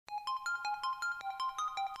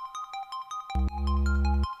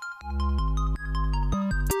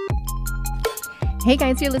Hey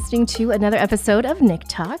guys, you're listening to another episode of Nick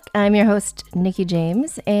Talk. I'm your host, Nikki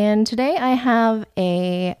James, and today I have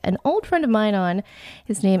an old friend of mine on.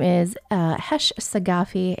 His name is Hesh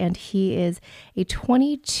Sagafi, and he is a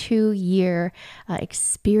 22-year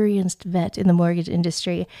experienced vet in the mortgage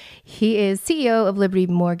industry. He is CEO of Liberty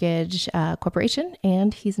Mortgage Corporation,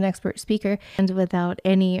 and he's an expert speaker. And without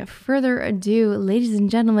any further ado, ladies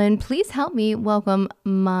and gentlemen, please help me welcome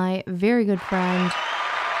my very good friend,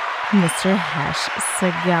 Mr. Hesh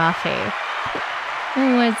Sagafi.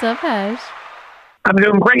 What's up, Hesh? I'm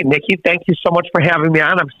doing great, Nikki. Thank you so much for having me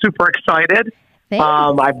on. I'm super excited. Thanks.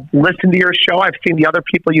 I've listened to your show. I've seen the other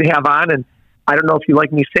people you have on, and I don't know if you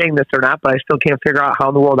like me saying this or not, but I still can't figure out how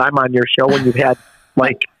in the world I'm on your show when you've had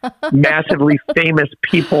like massively famous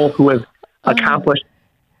people who have accomplished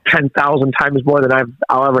 10,000 times more than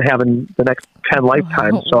I'll ever have in the next 10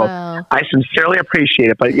 lifetimes. So wow. I sincerely appreciate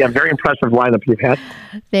it. But yeah, very impressive lineup you've had.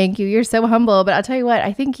 Thank you. You're so humble. But I'll tell you what,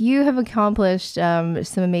 I think you have accomplished some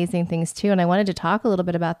amazing things too. And I wanted to talk a little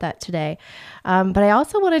bit about that today. But I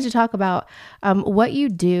also wanted to talk about what you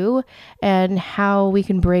do and how we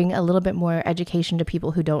can bring a little bit more education to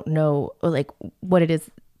people who don't know like what it is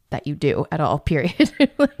that you do at all, period. I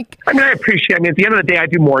appreciate it. At the end of the day, I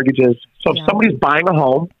do mortgages. So if somebody's buying a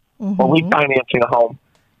home or refinancing a home,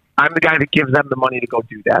 I'm the guy that gives them the money to go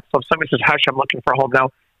do that. So if somebody says, Hesh, I'm looking for a home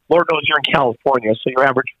now, Lord knows you're in California, so your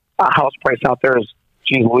average house price out there is,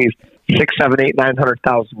 geez Louise, $600,000, $700,000,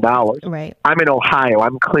 $900,000. Right. I'm in Ohio.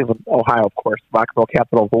 I'm in Cleveland, Ohio, of course, rock and roll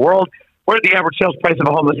capital of the world, where the average sales price of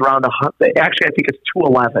a home is around actually, I think it's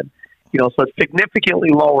 $211. So it's significantly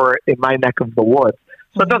lower in my neck of the woods.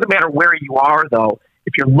 So it doesn't matter where you are, though.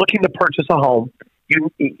 If you're looking to purchase a home, you're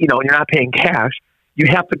not paying cash. You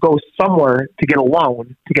have to go somewhere to get a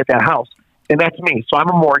loan to get that house. And that's me. So I'm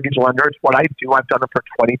a mortgage lender. It's what I do. I've done it for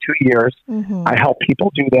 22 years. I help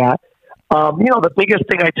people do that. The biggest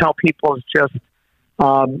thing I tell people is just,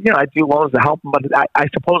 I do loans to help them, but I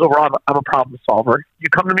suppose overall I'm a problem solver. You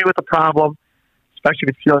come to me with a problem, especially if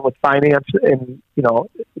it's dealing with finance and,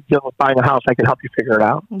 dealing with buying a house, I can help you figure it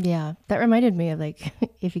out. Yeah. That reminded me of like,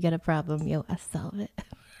 if you get a problem, you'll solve it.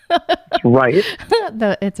 Right.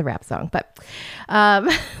 It's a rap song, but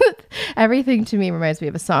everything to me reminds me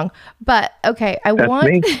of a song. But okay, I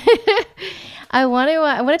want to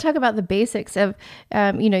talk about the basics of,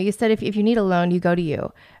 you said if you need a loan, you go to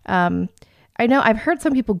you. I know I've heard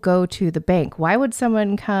some people go to the bank. Why would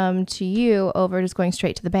someone come to you over just going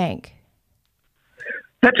straight to the bank?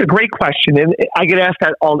 That's a great question. And I get asked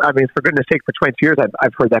that for goodness sake, for 22 years,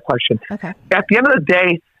 I've heard that question. Okay. At the end of the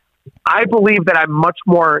day, I believe that I'm much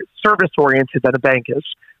more service-oriented than a bank is.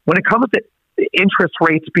 When it comes to interest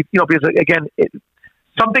rates, because again,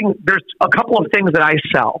 there's a couple of things that I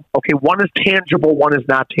sell. Okay, one is tangible, one is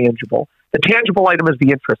not tangible. The tangible item is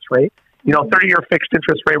the interest rate. 30-year fixed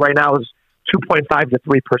interest rate right now is 2.5 to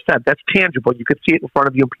 3%. That's tangible. You could see it in front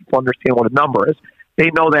of you and people understand what a number is.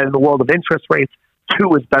 They know that in the world of interest rates,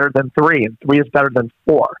 2 is better than 3 and 3 is better than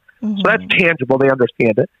 4. So that's tangible. They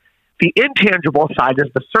understand it. The intangible side is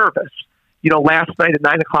the service. Last night at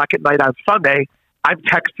 9 o'clock at night on Sunday, I'm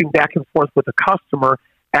texting back and forth with a customer.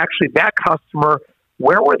 Actually, that customer,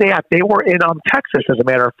 where were they at? They were in Texas, as a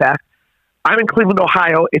matter of fact. I'm in Cleveland,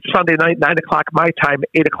 Ohio. It's Sunday night, 9 o'clock my time,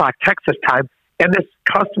 8 o'clock Texas time. And this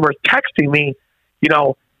customer is texting me,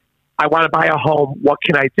 I want to buy a home. What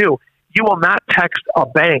can I do? You will not text a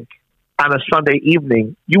bank on a Sunday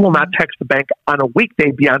evening. You will not text the bank on a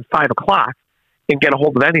weekday beyond 5 o'clock and get a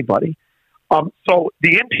hold of anybody. So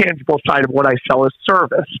the intangible side of what I sell is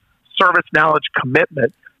service, knowledge,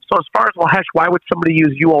 commitment. So as far as, Hesh, why would somebody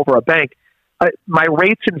use you over a bank? My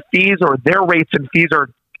rates and fees or their rates and fees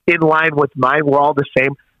are in line with mine. We're all the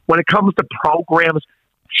same. When it comes to programs,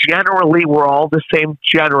 generally, we're all the same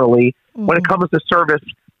generally. When it comes to service,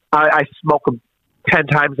 I smoke them 10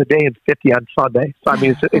 times a day and 50 on Sunday. So,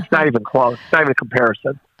 it's not even close. It's not even a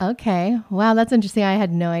comparison. Okay. Wow. That's interesting. I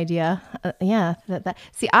had no idea.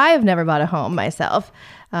 See, I have never bought a home myself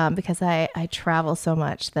because I travel so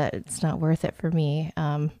much that it's not worth it for me.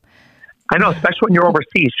 I know, especially when you're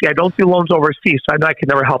overseas. See, I don't do loans overseas, so I know I can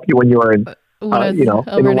never help you when you're in, in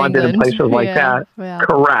London and places like that. Yeah.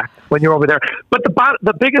 Correct. When you're over there. But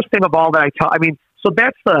the biggest thing of all that I tell, so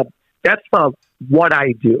that's the what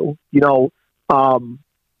I do.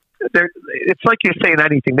 It's like you say in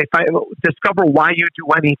anything. Discover why you do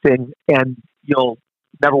anything, and you'll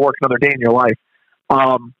never work another day in your life.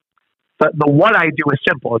 But the what I do is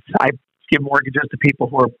simple. I give mortgages to people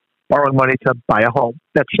who are borrowing money to buy a home.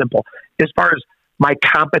 That's simple. As far as my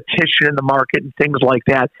competition in the market and things like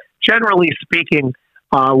that, generally speaking,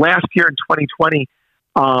 Last year in 2020,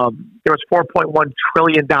 there was $4.1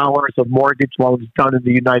 trillion of mortgage loans done in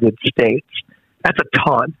the United States. That's a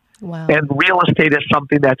ton. Wow. And real estate is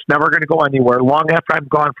something that's never going to go anywhere. Long after I'm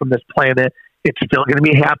gone from this planet, it's still going to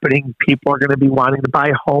be happening. People are going to be wanting to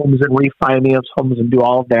buy homes and refinance homes and do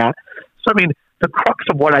all of that. So, I mean, the crux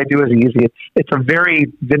of what I do is easy. It's a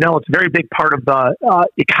very vanilla, it's a very big part of the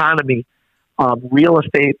economy. Real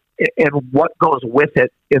estate and what goes with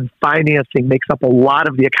it in financing makes up a lot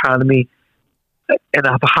of the economy and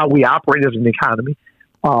of how we operate as an economy.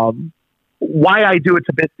 Why I do it's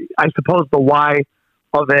a bit, I suppose the why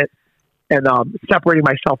of it and separating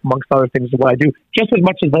myself amongst other things of what I do, just as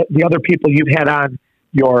much as the other people you've had on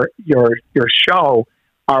your show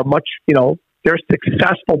are much, they're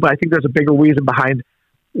successful, but I think there's a bigger reason behind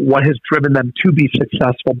what has driven them to be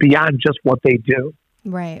successful beyond just what they do.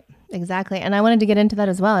 Right. Exactly. And I wanted to get into that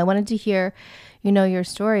as well. I wanted to hear, your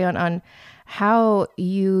story on how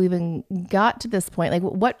you even got to this point. Like,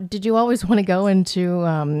 what did you always want to go into,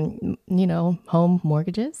 home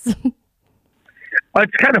mortgages? Well,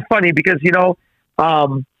 it's kind of funny because, it's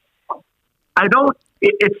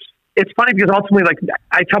funny because ultimately, like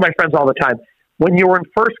I tell my friends all the time, when you were in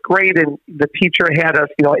first grade and the teacher had us,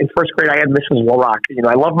 in first grade, I had Mrs. LaRock.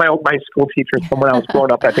 I love my school teachers from when I was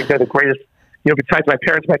growing up. I think they're the greatest, besides my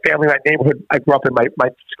parents, my family, my neighborhood I grew up in, my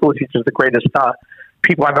school teachers, the greatest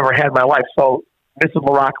people I've ever had in my life. So Mrs.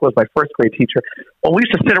 LaRock was my first grade teacher. Well, we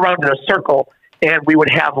used to sit around in a circle and we would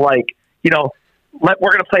have we're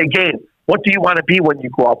going to play a game. What do you want to be when you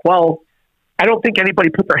grow up? Well, I don't think anybody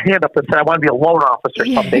put their hand up and said, I want to be a loan officer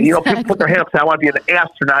someday. Exactly. People put their hand up and said, I want to be an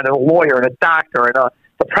astronaut and a lawyer and a doctor and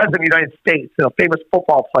the president of the United States and a famous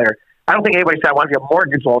football player. I don't think anybody said, I want to be a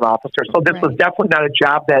mortgage loan officer. So this was definitely not a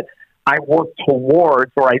job that I worked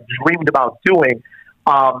towards or I dreamed about doing.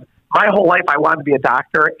 My whole life, I wanted to be a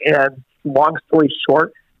doctor. And long story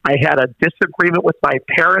short, I had a disagreement with my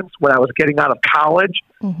parents when I was getting out of college.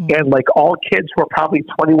 Mm-hmm. And like all kids who are probably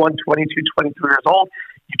 21, 22, 23 years old,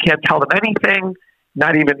 you can't tell them anything,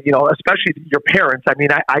 not even, especially your parents. I mean,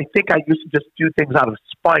 I think I used to just do things out of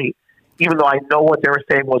spite. Even though I know what they were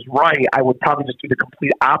saying was right, I would probably just do the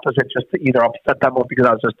complete opposite just to either upset them or because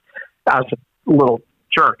I was a little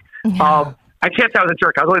jerk. Yeah. I can't say I was a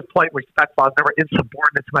jerk. I was always polite and respectful. I was never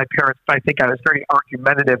insubordinate to my parents, but I think I was very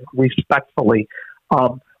argumentative respectfully.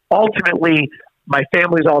 Ultimately, my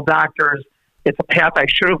family's all doctors. It's a path I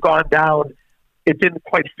should have gone down. It didn't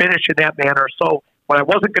quite finish in that manner. So when I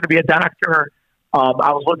wasn't going to be a doctor,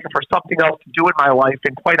 I was looking for something else to do in my life.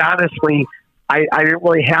 And quite honestly, I didn't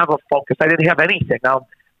really have a focus. I didn't have anything.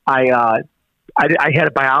 I had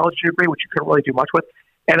a biology degree, which you couldn't really do much with.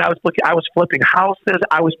 And I was flipping houses.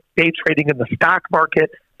 I was day trading in the stock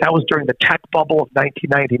market. That was during the tech bubble of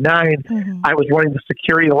 1999. Mm-hmm. I was running the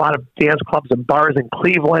security at a lot of dance clubs and bars in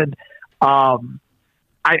Cleveland. I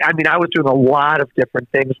was doing a lot of different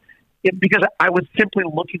things because I was simply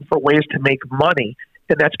looking for ways to make money.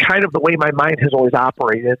 And that's kind of the way my mind has always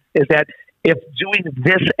operated, is that if doing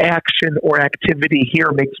this action or activity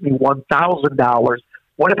here makes me $1,000,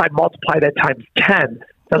 what if I multiply that times 10?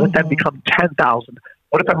 Does it then become 10,000?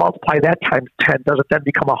 What if I multiply that times 10? Does it then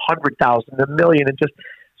become 100,000, a million? And just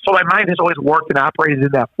so my mind has always worked and operated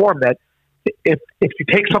in that form that if you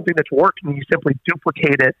take something that's working and you simply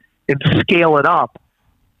duplicate it and scale it up,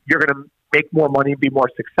 you're going to make more money and be more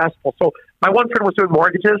successful. So my one friend was doing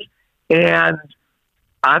mortgages, and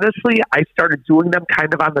honestly, I started doing them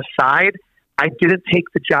kind of on the side. I didn't take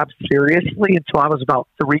the job seriously until I was about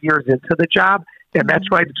 3 years into the job. And that's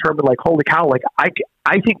when I determined, like, holy cow, like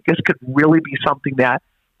I think this could really be something that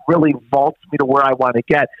really vaults me to where I want to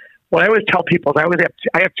get. What I always tell people is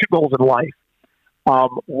I have two goals in life.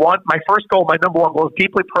 One, my first goal, my number one goal is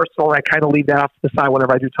deeply personal, and I kind of leave that off to the side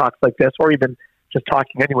whenever I do talks like this, or even just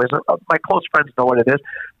talking anyways. My close friends know what it is.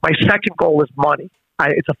 My second goal is money.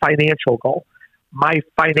 It's a financial goal. My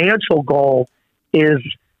financial goal is,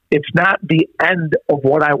 it's not the end of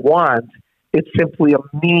what I want. It's simply a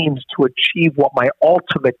means to achieve what my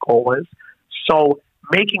ultimate goal is. So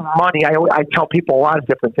making money, I tell people a lot of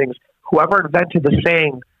different things. Whoever invented the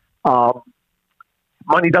saying,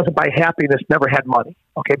 money doesn't buy happiness, never had money.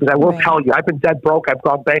 Okay, because I will tell you, I've been dead broke. I've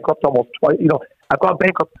gone bankrupt almost twice. I've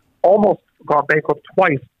almost gone bankrupt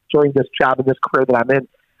twice during this job and this career that I'm in.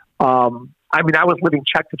 I was living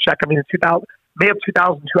check to check. In May of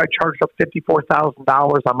 2002, I charged up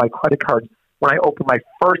 $54,000 on my credit card when I opened my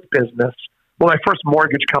first business. Well, my first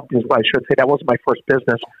mortgage company is what I should say. That wasn't my first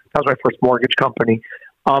business. That was my first mortgage company.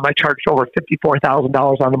 I charged over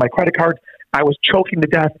 $54,000 onto my credit card. I was choking to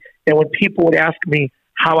death. And when people would ask me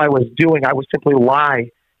how I was doing, I would simply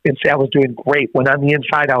lie and say I was doing great, when on the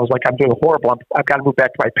inside I was like, I'm doing horrible. I've got to move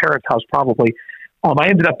back to my parents' house probably. I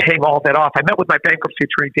ended up paying all that off. I met with my bankruptcy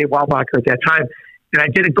attorney, Dave Wildbacher, at that time, and I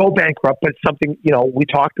didn't go bankrupt, but it's something, we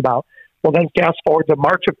talked about. Well, then fast forward to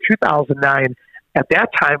March of 2009. At that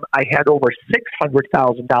time, I had over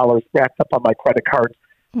 $600,000 racked up on my credit cards,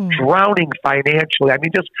 drowning financially. I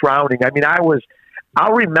mean, just drowning. I mean,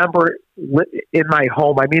 I'll remember in my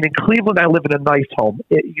home. I mean, in Cleveland, I live in a nice home.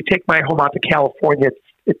 You take my home out to California,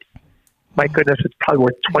 it's my goodness, it's probably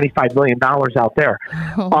worth $25 million out there.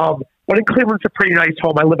 But in Cleveland, it's a pretty nice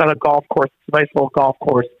home. I live on a golf course. It's a nice little golf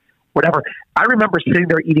course, whatever. I remember sitting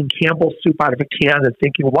there eating Campbell's soup out of a can and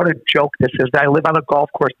thinking, what a joke this is. I live on a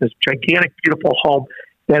golf course, this gigantic, beautiful home,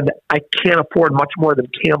 and I can't afford much more than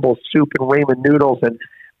Campbell's soup and ramen noodles, and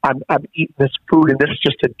I'm eating this food, and this is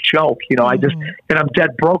just a joke. And I'm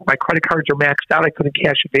dead broke. My credit cards are maxed out. I couldn't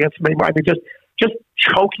cash advance them anymore. I mean, just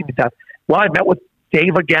choking to death. Well, I met with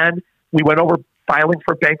Dave again. We went over filing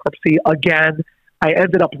for bankruptcy again. I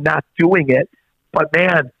ended up not doing it, but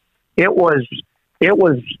man, it was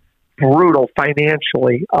brutal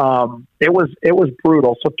financially. It was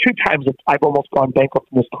brutal. So 2 times I've almost gone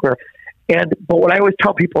bankrupt in this career. But what I always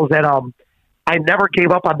tell people is that I never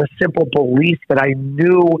gave up on the simple belief that I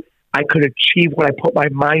knew I could achieve what I put my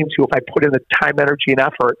mind to if I put in the time, energy, and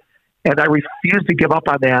effort. And I refused to give up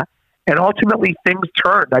on that. And ultimately, things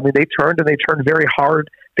turned. I mean, they turned, and they turned very hard.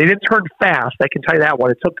 They didn't turn fast. I can tell you that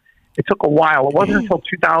one. It took a while. It wasn't until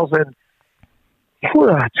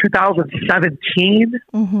 2017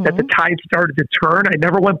 that the tide started to turn. I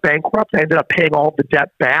never went bankrupt. I ended up paying all the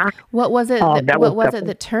debt back. What was it? What was it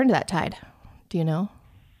that turned that tide? Do you know?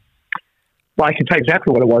 Well, I can tell you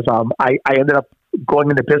exactly what it was. I ended up going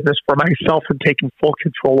into business for myself and taking full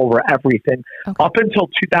control over everything. Okay. Up until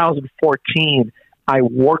 2014, I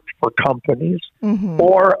worked for companies,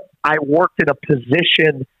 or I worked in a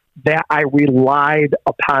position that I relied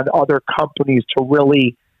upon other companies to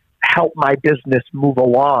really help my business move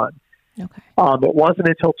along. Okay. It wasn't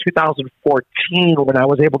until 2014 when I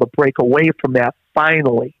was able to break away from that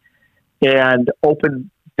finally and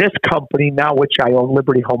open this company now, which I own,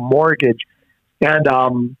 Liberty Home Mortgage, and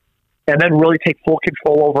then really take full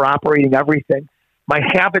control over operating everything. My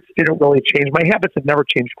habits didn't really change. My habits have never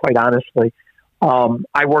changed, quite honestly.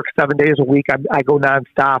 I work 7 days a week. I go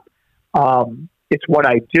nonstop. It's what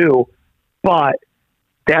I do, but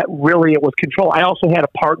that really, it was control. I also had a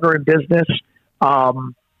partner in business,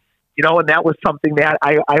 and that was something that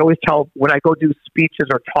I always tell when I go do speeches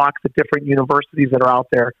or talks at different universities that are out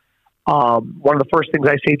there. One of the first things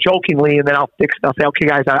I say jokingly, and then I'll say, okay,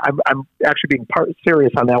 guys, I'm actually being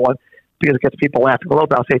serious on that one because it gets people laughing a little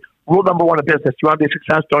bit. I'll say, rule number 1 of business, you want to be a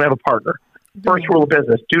success, don't have a partner. First rule of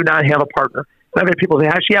business, do not have a partner. And I've had people say,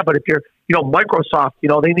 actually, yeah, but if you're, Microsoft,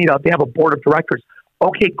 they have a board of directors.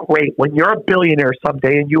 Okay, great. When you're a billionaire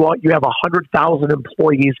someday and you have 100,000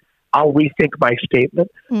 employees, I'll rethink my statement.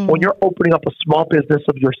 When you're opening up a small business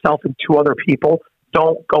of yourself and 2 other people,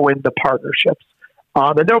 don't go into partnerships.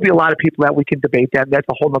 And there'll be a lot of people that we can debate that. And that's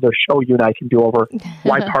a whole other show you and I can do over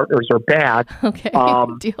why partners are bad. Okay,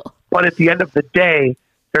 deal. But at the end of the day,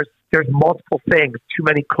 there's multiple things. Too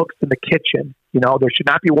many cooks in the kitchen. There should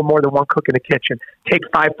not be more than 1 cook in the kitchen. Take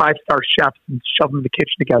 5 five-star chefs and shove them in the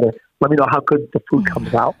kitchen together. Let me know how good the food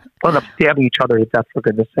comes out. Don't end up stabbing each other to death, for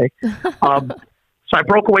goodness sake. So I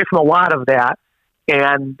broke away from a lot of that.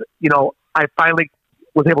 And, I finally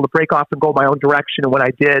was able to break off and go my own direction. And when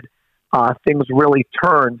I did, things really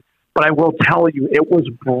turned. But I will tell you, it was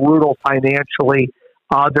brutal financially.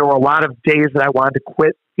 There were a lot of days that I wanted to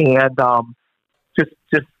quit and just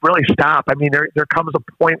really stop. I mean, there comes a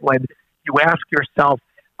point when you ask yourself,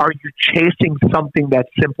 are you chasing something that's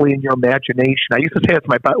simply in your imagination? I used to say it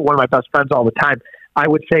to one of my best friends all the time. I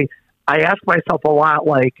would say, I ask myself a lot,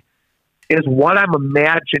 like, is what I'm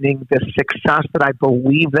imagining the success that I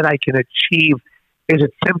believe that I can achieve, is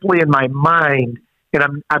it simply in my mind and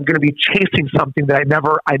I'm going to be chasing something that I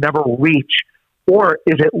never reach, or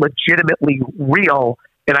is it legitimately real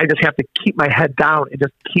and I just have to keep my head down and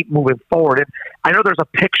just keep moving forward? And I know there's a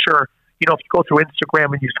picture, if you go through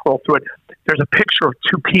Instagram and you scroll through it, there's a picture of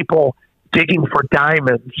 2 people digging for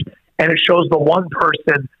diamonds, and it shows the one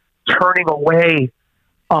person turning away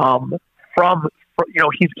from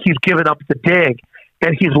he's given up the dig,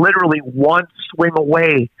 and he's literally one swing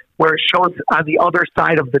away, where it shows on the other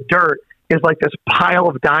side of the dirt is like this pile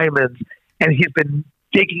of diamonds, and he's been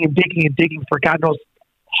digging and digging and digging for God knows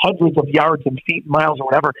hundreds of yards and feet and miles or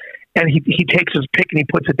whatever, and he takes his pick and he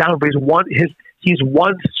puts it down, but he's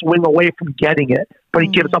one swing away from getting it, but he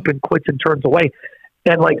gives up and quits and turns away.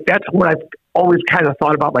 And like, that's what I've always kind of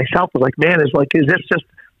thought about myself, was like, man, is this just,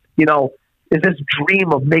 is this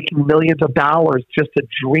dream of making millions of dollars just a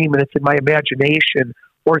dream and it's in my imagination?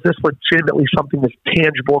 Or is this legitimately something that's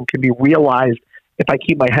tangible and can be realized if I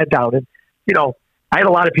keep my head down? And, I had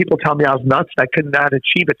a lot of people tell me I was nuts. I could not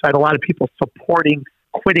achieve it. So I had a lot of people supporting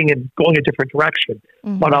quitting and going a different direction.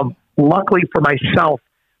 Mm-hmm. But luckily for myself,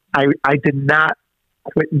 I did not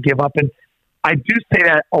quit and give up. And I do say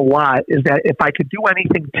that a lot, is that if I could do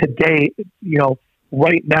anything today,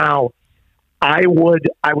 right now, I would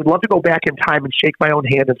love to go back in time and shake my own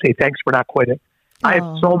hand and say, thanks for not quitting. Oh. I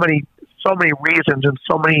have so many reasons and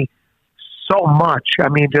so much. I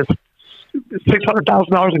mean, just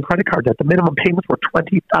 $600,000 in credit card debt. The minimum payments were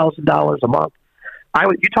 $20,000 a month.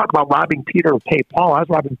 You talk about robbing Peter to pay Paul. I was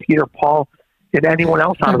robbing Peter, Paul, and anyone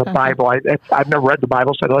else out of the Bible. I've never read the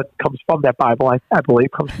Bible, so I know it comes from that Bible. I believe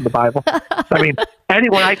it comes from the Bible. So, I mean,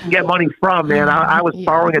 anyone I can get money from, man, I was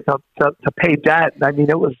borrowing it to pay debt. I mean,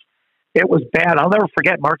 it was bad. I'll never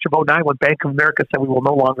forget March of 2009 when Bank of America said we will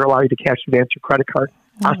no longer allow you to cash advance your credit card.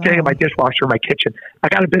 I was standing in my dishwasher in my kitchen. I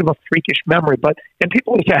got a bit of a freakish memory, and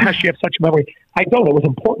people would say, "Ash, you have such a memory." I don't. It was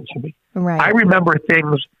important to me. Right. I remember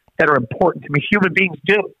things that are important to me. Human beings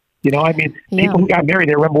do. I mean, people who got married,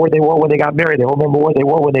 they remember where they were when they got married. They remember where they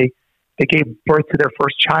were when they gave birth to their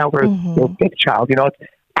first child or their fifth child.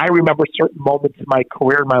 I remember certain moments in my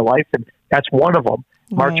career, in my life, and that's one of them.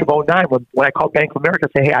 March of 2009, when I called Bank of America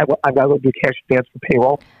and say, "Hey, I've got to do cash advance for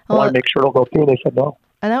payroll. I want to make sure it'll go through." They said no.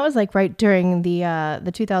 And that was like right during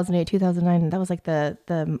the 2008, 2009. That was like the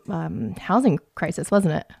housing crisis,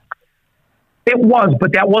 wasn't it? It was,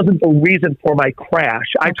 but that wasn't the reason for my crash.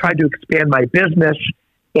 I tried to expand my business,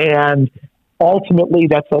 and ultimately,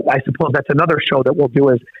 I suppose that's another show that we'll do.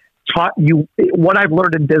 Is taught you what I've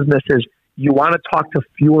learned in business is you want to talk to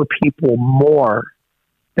fewer people more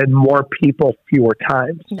than more people fewer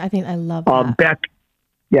times. I love that.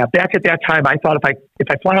 Back at that time, I thought if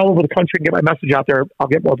I fly all over the country and get my message out there, I'll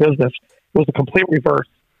get more business. It was the complete reverse.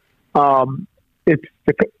 It's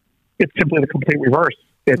simply the complete reverse.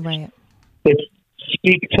 It's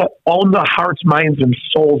speak to own the hearts, minds, and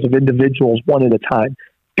souls of individuals one at a time.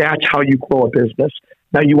 That's how you grow a business.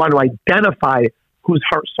 Now you want to identify whose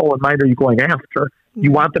heart, soul, and mind are you going after.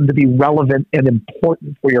 You want them to be relevant and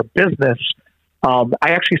important for your business. I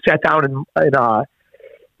actually sat down and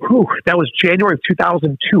that was January of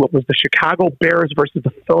 2002. It was the Chicago Bears versus the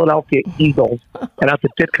Philadelphia Eagles. And at the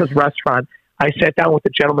Ditka's restaurant, I sat down with a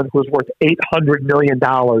gentleman who was worth $800 million.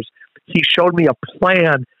 He showed me a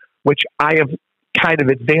plan, which I have kind of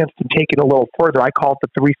advanced and taken a little further. I call it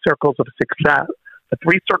the 3 circles of success. The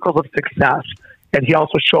 3 circles of success. And he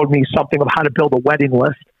also showed me something of how to build a wedding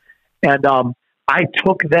list. And I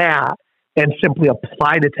took that and simply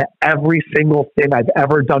applied it to every single thing I've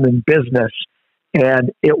ever done in business.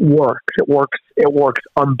 And it works. It works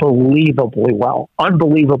unbelievably well. And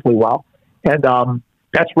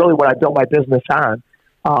that's really what I built my business on.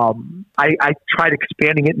 I tried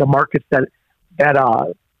expanding it in the markets that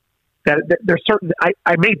there's certain.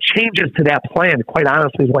 I made changes to that plan. Quite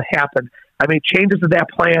honestly, is what happened. I made changes to that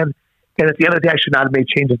plan, and at the end of the day, I should not have made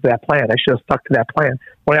changes to that plan. I should have stuck to that plan.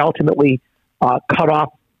 When I ultimately cut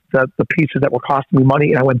off the pieces that were costing me money,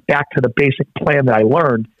 and I went back to the basic plan that I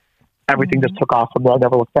learned, everything just took off from there. I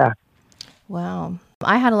never looked back. Wow.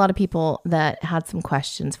 I had a lot of people that had some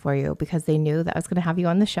questions for you because they knew that I was going to have you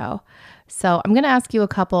on the show. So I'm going to ask you a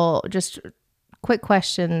couple just quick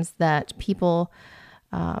questions that people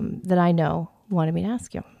that I know wanted me to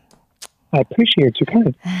ask you. I appreciate you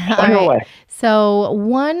coming. Fire away. So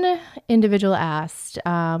one individual asked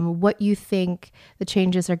what you think the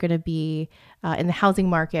changes are going to be in the housing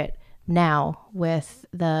market now with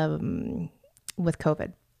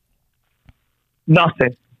COVID.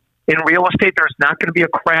 Nothing. In real estate, there's not going to be a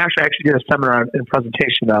crash. I actually did a seminar and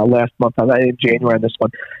presentation last month in January on this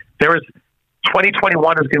one.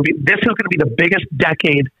 2021 is going to be the biggest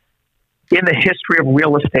decade in the history of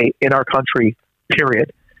real estate in our country,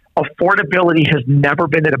 period. Affordability has never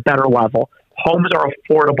been at a better level. Homes are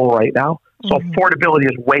affordable right now. So affordability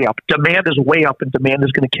is way up. Demand is way up, and demand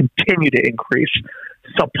is going to continue to increase.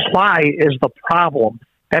 Supply is the problem.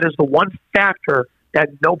 That is the one factor that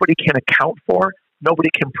nobody can account for, nobody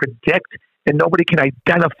can predict, and nobody can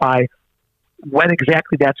identify when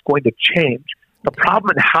exactly that's going to change. The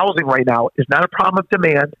problem in housing right now is not a problem of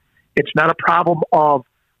demand. It's not a problem of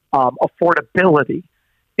affordability.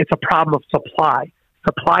 It's a problem of supply.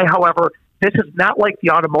 Supply, however, this is not like the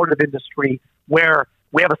automotive industry where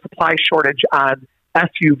we have a supply shortage on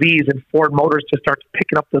SUVs and Ford Motors just starts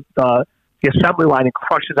picking up the assembly line and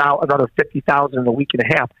crushes out another 50,000 in a week and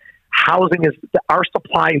a half. Housing our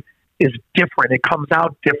supply is different. It comes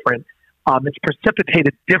out different. It's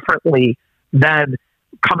precipitated differently than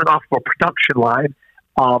coming off of a production line.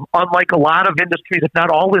 Unlike a lot of industries, if not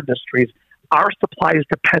all industries, our supply is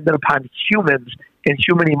dependent upon humans and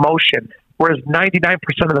human emotion, whereas 99%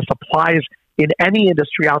 of the supplies in any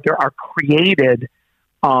industry out there are created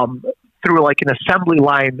through like an assembly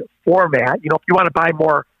line format. You know, if you want to buy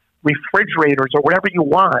more refrigerators or whatever you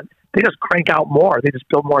want, they just crank out more. They just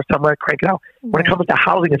build more assembly line, crank it out. Right. When it comes to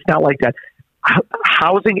housing, it's not like that.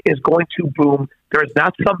 Housing is going to boom. There is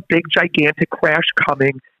not some big, gigantic crash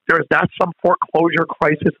coming. There is not some foreclosure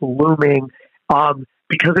crisis looming.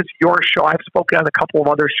 Because it's your show, I've spoken on a couple of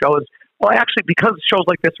other shows. Well, actually, because shows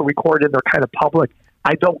like this are recorded and they're kind of public,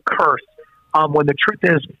 I don't curse. When the truth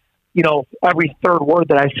is, you know, every third word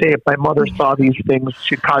that I say, if my mother saw these things,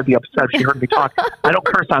 she'd probably be upset if she heard me talk. I don't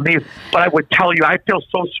curse on these, but I would tell you, I feel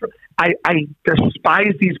so I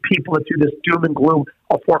despise these people that do this doom and gloom.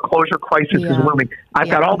 A foreclosure crisis is looming. I've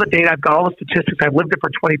got all the data. I've got all the statistics. I've lived it for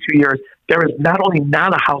 22 years. There is not only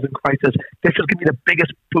not a housing crisis, this is going to be the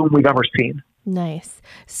biggest boom we've ever seen. Nice.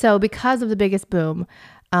 So because of the biggest boom,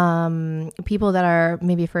 people that are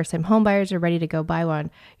maybe first-time home buyers are ready to go buy one,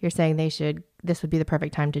 you're saying this would be the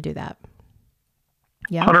perfect time to do that.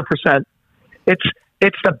 Yeah. 100%. It's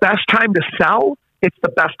the best time to sell. It's the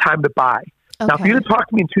best time to buy. Okay. Now, if you had talked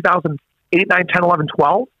to me in 2008, 9, 10, 11,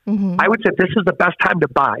 12, I would say this is the best time to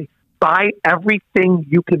buy. Buy everything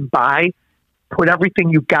you can buy. Put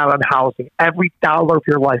everything you've got on housing. Every dollar of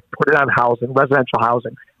your life, put it on housing, residential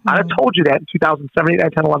housing. I'd have told you that in 2007, 8,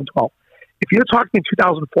 9, 10, 11, 12. If you had talked to me in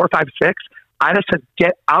 2004, 5, 6, I'd have said,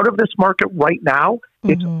 get out of this market right now.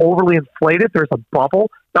 It's overly inflated. There's a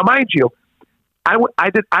bubble. Now, mind you, I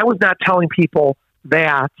was not telling people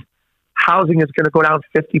that housing is going to go down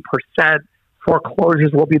 50%.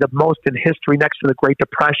 Foreclosures will be the most in history next to the Great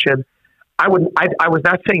Depression. I was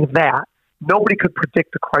not saying that. Nobody could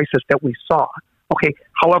predict the crisis that we saw. Okay.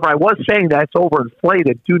 However, I was saying that it's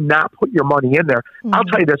overinflated. Do not put your money in there. I'll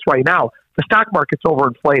tell you this right now. The stock market's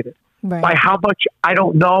overinflated. Right. By how much, I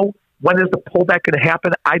don't know. When is the pullback going to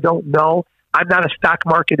happen? I don't know. I'm not a stock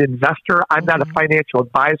market investor. I'm not a financial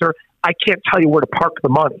advisor. I can't tell you where to park the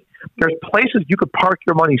money. There's places you could park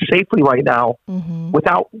your money safely right now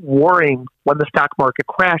without worrying when the stock market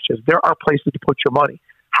crashes. There are places to put your money.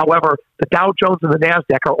 However, the Dow Jones and the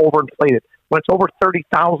NASDAQ are overinflated. When it's over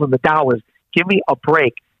 30,000, the Dow is, give me a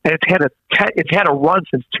break. And it's had a run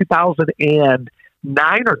since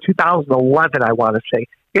 2009 or 2011, I want to say.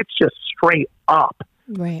 It's just straight up.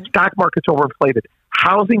 Right. Stock market's overinflated.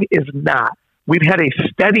 Housing is not. We've had a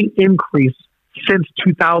steady increase since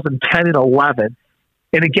 2010 and 11.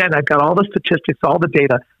 And again, I've got all the statistics, all the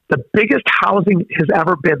data. The biggest housing has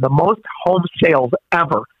ever been, the most home sales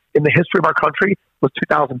ever in the history of our country was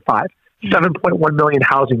 2005, 7.1 million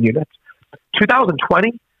housing units. 2020,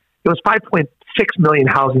 it was 5.6 million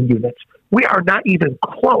housing units. We are not even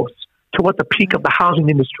close to what the peak of the housing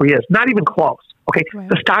industry is. Not even close. Okay,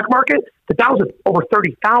 the stock market, the Dow's at over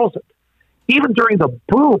 30,000. Even during the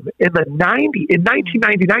boom in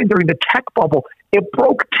 1999, during the tech bubble, it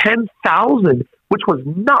broke 10,000, which was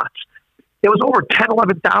nuts. It was over 10,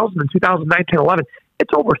 11,000 in 2009, 10, 11.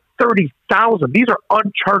 It's over 30,000. These are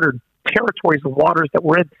uncharted territories and waters that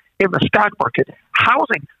we're in the stock market.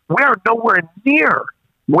 Housing, we are nowhere near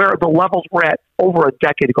where the levels were at over a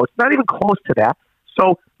decade ago. It's not even close to that.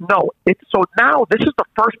 So, no. So now this is the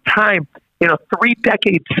first time in a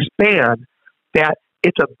 3-decade span that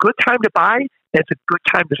it's a good time to buy and it's a good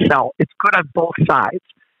time to sell. It's good on both sides.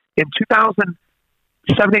 In 2007,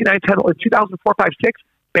 8, 9, 10, 2004, 5, 6,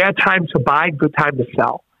 bad time to buy, good time to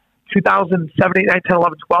sell. 2007, 8, 9, 10,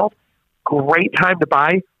 11, 12, great time to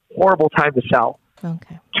buy, horrible time to sell.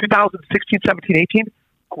 Okay. 2016, 17, 18,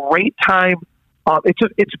 great time.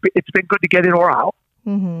 It's been good to get in or out.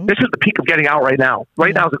 This is the peak of getting out right now.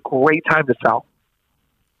 Right now is a great time to sell.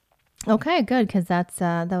 Okay, good, because that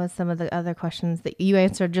was some of the other questions that you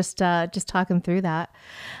answered just talking through that.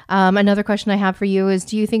 Another question I have for you is,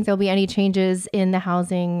 do you think there'll be any changes in the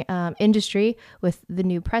housing industry with the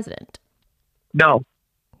new president? No.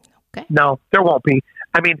 Okay. No, there won't be.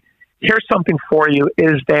 I mean, here's something for you,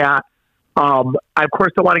 is that I, of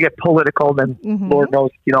course, don't want to get political, and then Lord knows,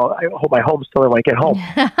 I hope my home's still when I get home.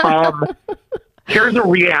 Here's a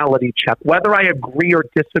reality check. Whether I agree or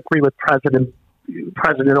disagree with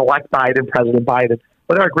President-elect Biden, President Biden,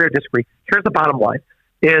 whether I agree or disagree, here's the bottom line,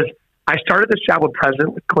 is I started this job when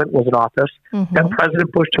President Clinton was in office, then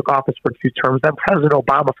President Bush took office for 2 terms, then President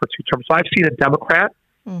Obama for 2 terms. So I've seen a Democrat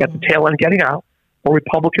at the tail end getting out, a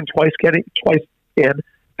Republican twice in,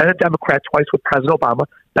 and a Democrat twice with President Obama,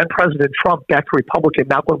 then President Trump back to Republican,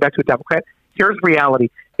 now going back to a Democrat. Here's reality.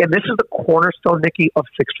 and this is the cornerstone, Nikki, of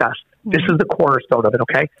success. This is the cornerstone of it,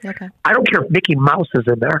 okay? Okay. I don't care if Mickey Mouse is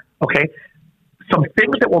in there, okay? Some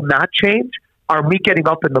things that will not change are me getting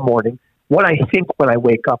up in the morning, what I think when I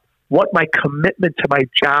wake up, what my commitment to my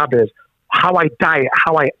job is, how I diet,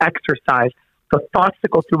 how I exercise, the thoughts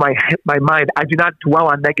that go through my mind. I do not dwell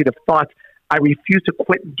on negative thoughts. I refuse to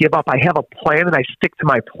quit and give up. I have a plan, and I stick to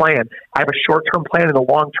my plan. I have a short-term plan and a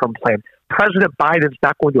long-term plan. President Biden's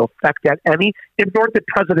not going to affect that any, and nor did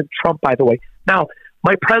President Trump, by the way. Now,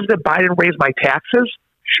 might President Biden raise my taxes?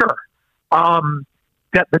 Sure.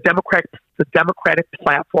 That the Democratic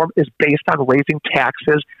platform is based on raising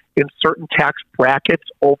taxes in certain tax brackets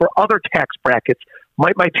over other tax brackets.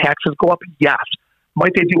 Might my taxes go up? Yes.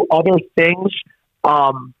 Might they do other things?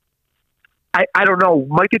 I don't know.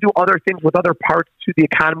 Might they do other things with other parts to the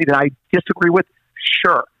economy that I disagree with?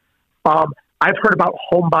 Sure. I've heard about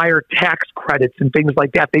home buyer tax credits and things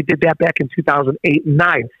like that. They did that back in 2008 and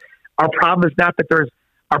 9. Our problem is not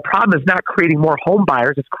creating more home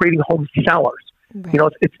buyers. It's creating home sellers. Right. You know,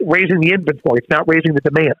 it's raising the inventory. It's not raising the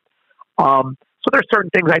demand. So there's certain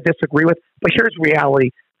things I disagree with, but here's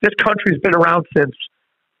reality. This country's been around since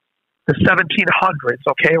the 1700s,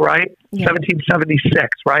 okay, right? Yeah. 1776,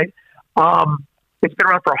 right? It's been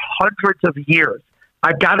around for hundreds of years.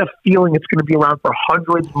 I've got a feeling it's going to be around for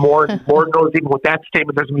hundreds more. And Lord knows, even with that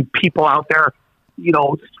statement, there's going to be people out there, you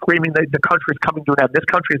know, screaming that the country is coming to an end. This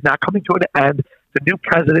country is not coming to an end. The new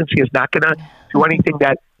presidency is not going to do anything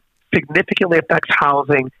that significantly affects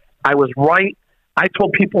housing. I was right. I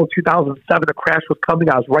told people in 2007 a crash was coming.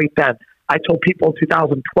 I was right then. I told people in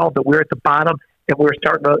 2012 that we were at the bottom and we were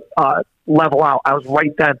starting to level out. I was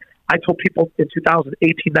right then. I told people in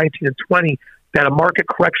 2018, 19, and 20 that a market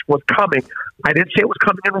correction was coming. I didn't say it was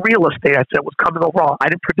coming in real estate. I said it was coming overall. I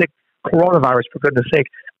didn't predict coronavirus, for goodness sake.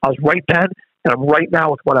 I was right then, and I'm right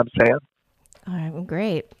now with what I'm saying. All right, well,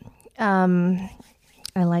 great.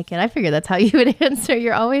 I like it. I figured that's how you would answer.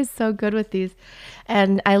 You're always so good with these.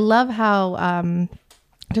 And I love how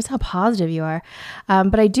just how positive you are.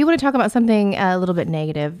 But I do want to talk about something a little bit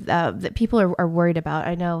negative that people are worried about.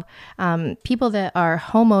 I know people that are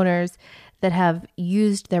homeowners that have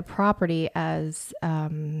used their property as,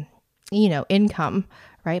 income,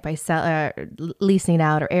 right? By leasing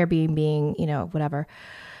out or Airbnb, whatever.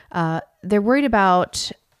 They're worried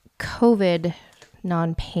about COVID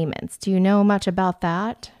non-payments. Do you know much about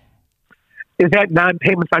that? Is that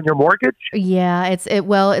non-payments on your mortgage? Yeah, it's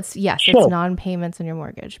non-payments on your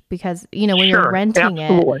mortgage because, when you're renting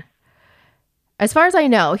it. As far as I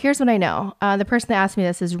know, here's what I know. The person that asked me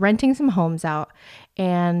this is renting some homes out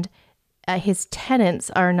and his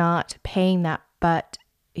tenants are not paying that, but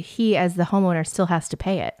he as the homeowner still has to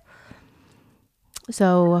pay it.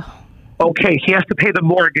 So. Okay, he has to pay the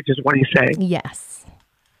mortgage is what he's saying. Yes.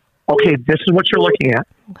 Okay, this is what you're looking at.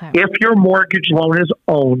 Okay. If your mortgage loan is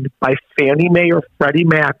owned by Fannie Mae or Freddie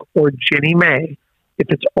Mac or Ginnie Mae, if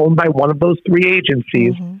it's owned by one of those three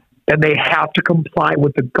agencies, then they have to comply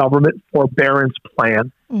with the government forbearance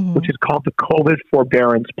plan, which is called the COVID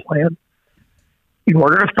forbearance plan. In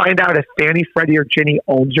order to find out if Fannie, Freddie, or Ginnie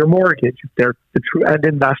owns your mortgage, if they're the true end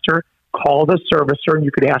investor, call the servicer and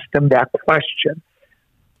you could ask them that question.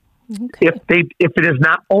 Okay. If it is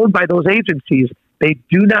not owned by those agencies, they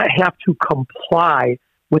do not have to comply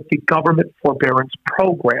with the government forbearance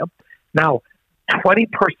program. Now, 20%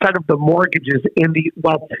 of the mortgages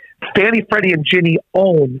Fannie, Freddie, and Ginnie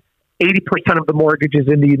own 80% of the mortgages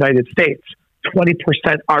in the United States. 20%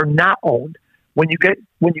 are not owned. When you go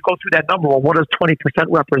through that number, well, what does 20%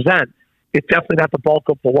 represent? It's definitely not the bulk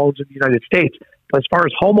of the loans in the United States. But as far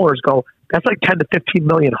as homeowners go, that's like 10 to 15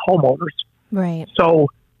 million homeowners. Right. So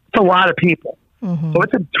it's a lot of people. So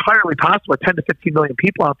it's entirely possible that 10 to 15 million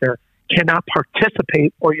people out there cannot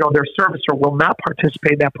participate or, their servicer will not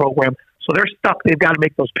participate in that program. So they're stuck. They've got to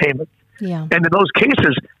make those payments. Yeah. And in those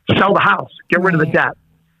cases, sell the house, get rid of the debt.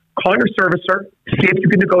 Call your servicer, see if you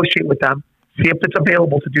can negotiate with them, see if it's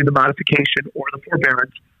available to do the modification or the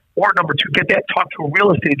forbearance. Or number two, talk to a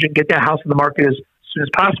real estate agent, get that house in the market as soon as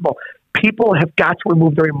possible. People have got to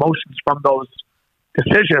remove their emotions from those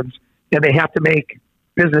decisions, and they have to make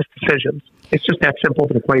business decisions. It's just that simple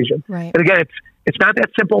of an equation. Right. And again, it's not that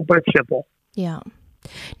simple, but it's simple. Yeah.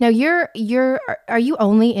 Now are you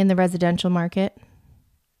only in the residential market?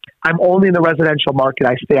 I'm only in the residential market.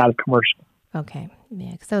 I stay out of commercial. Okay.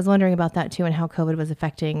 Yeah. Because I was wondering about that too and how COVID was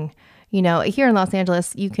affecting, here in Los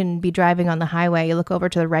Angeles, you can be driving on the highway. You look over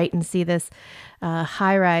to the right and see this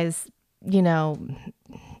high rise,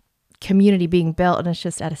 community being built and it's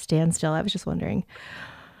just at a standstill. I was just wondering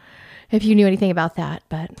if you knew anything about that,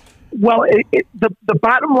 but Well, the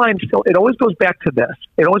bottom line still, it always goes back to this.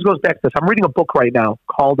 I'm reading a book right now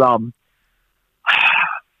called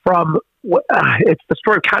it's the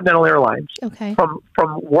story of Continental Airlines. Okay. From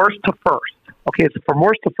worst to first. Okay, it's from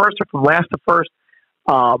worst to first or from last to first.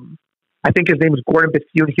 I think his name is Gordon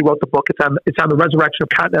Bethune. He wrote the book. It's on the resurrection of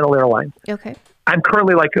Continental Airlines. Okay. I'm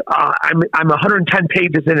currently I'm 110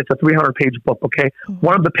 pages in. It's a 300-page book. Okay. Mm-hmm.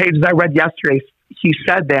 One of the pages I read yesterday, he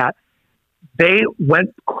said that they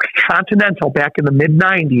went Continental back in the mid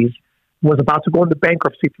 '90s was about to go into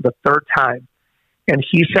bankruptcy for the third time, and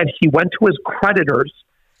he said he went to his creditors,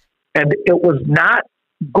 and it was not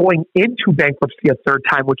going into bankruptcy a third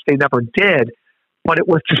time, which they never did, but it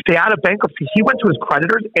was to stay out of bankruptcy. He went to his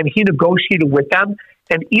creditors and he negotiated with them.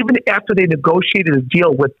 And even after they negotiated a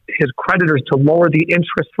deal with his creditors to lower the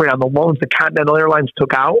interest rate on the loans that Continental Airlines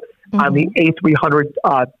took out on the A300,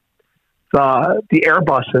 the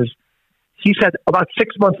Airbuses, he said about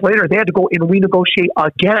 6 months later, they had to go and renegotiate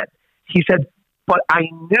again. He said, but I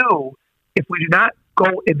knew if we do not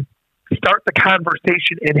go and start the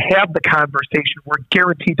conversation and have the conversation, we're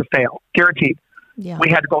guaranteed to fail. Guaranteed. Yeah. We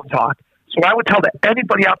had to go and talk. So I would tell that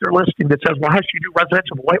anybody out there listening that says, well, Hush, you do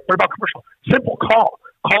residential, but what about commercial? Simple, call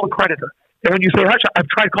a creditor. And when you say, Hush, I've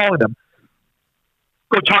tried calling them,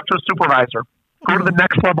 go talk to a supervisor. Go to the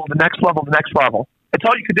next level, the next level, the next level. That's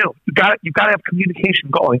all you can do. You've got to have communication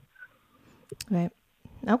going. Right.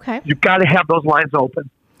 Okay. You've got to have those lines open.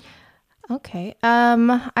 Okay.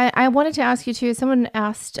 I wanted to ask you too, someone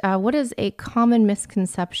asked, what is a common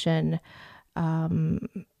misconception,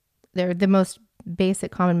 the most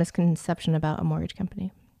basic common misconception about a mortgage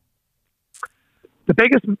company? The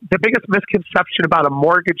biggest misconception about a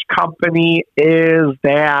mortgage company is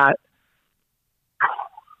that,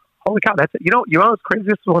 holy cow, that's it. You know what's crazy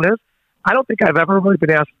this one is? I don't think I've ever really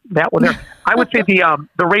been asked that one there. I would say the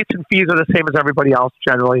rates and fees are the same as everybody else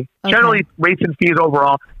generally. Okay. Generally, rates and fees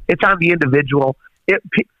overall, it's on the individual.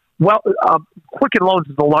 Quicken Loans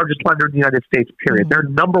is the largest lender in the United States, period. Mm-hmm. They're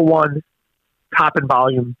number one top in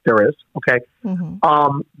volume there is, okay? Mm-hmm.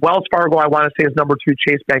 Wells Fargo, I want to say, is number 2.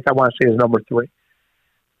 Chase Bank, I want to say, is number 3.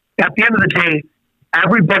 At the end of the day,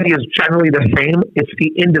 everybody is generally the same. It's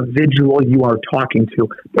the individual you are talking to.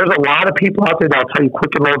 There's a lot of people out there that'll tell you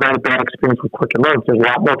Quicken Loans had a bad experience with Quicken Loans. There's a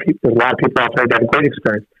lot of people out there that have a great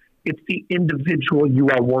experience. It's the individual you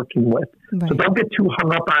are working with. Right. So don't get too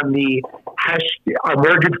hung up on a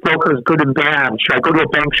mortgage broker is good and bad. Should I go to a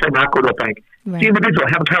bank? Should I not go to a bank? Right. The individual,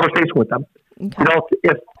 have a conversation with them. Okay.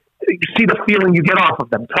 If you see the feeling you get off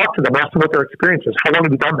of them, talk to them, ask them what their experience is. How long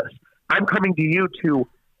have you done this? I'm coming to you to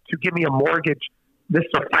give me a mortgage. This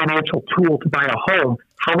is a financial tool to buy a home.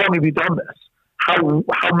 How long have you done this?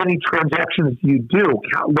 How many transactions do you do?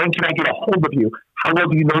 When can I get a hold of you? How well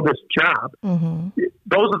do you know this job? Mm-hmm.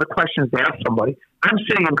 Those are the questions to ask somebody. I'm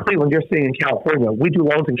sitting in Cleveland. You're sitting in California. We do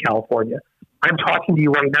loans in California. I'm talking to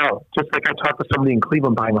you right now, just like I talked to somebody in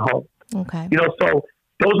Cleveland buying a home. Okay. So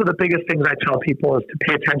those are the biggest things I tell people is to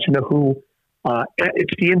pay attention to who.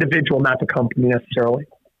 It's the individual, not the company necessarily.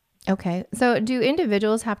 Okay. So do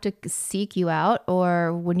individuals have to seek you out,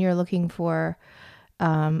 or when you're looking for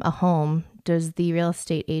a home, does the real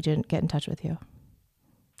estate agent get in touch with you?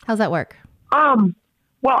 How's that work?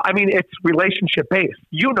 Well, I mean, it's relationship based.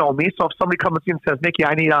 You know me. So if somebody comes to you and says, Nikki,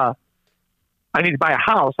 I need to buy a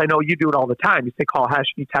house. I know you do it all the time. You say, call Hush,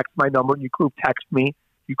 you text my number, and you group text me,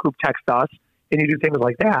 you group text us, and you do things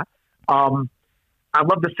like that. I'd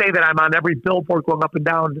love to say that I'm on every billboard going up and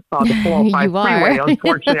down the 405 freeway.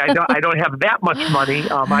 Unfortunately, I don't have that much money.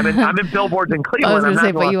 I'm in billboards in Cleveland. I was going to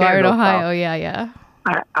say, but you are in Ohio. Yeah.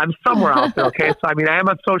 I'm somewhere out there. Okay. So, I mean, I am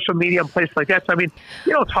on social media and places like that. So, I mean,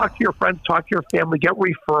 talk to your friends, talk to your family, get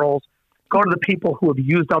referrals, go to the people who have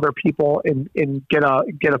used other people and get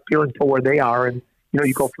a feeling for where they are. And,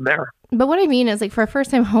 you go from there. But what I mean is, like, for a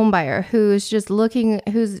first-time home buyer who's just looking,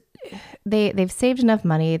 they've saved enough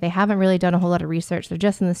money. They haven't really done a whole lot of research. They're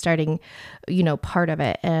just in the starting, part of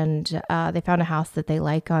it. And they found a house that they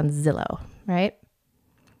like on Zillow, right?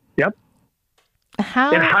 Yep.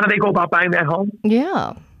 How do they go about buying that home?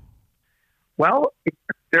 Yeah. Well,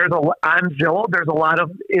 on Zillow, there's a lot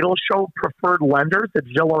of, it'll show preferred lenders that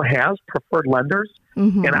Zillow has, preferred lenders.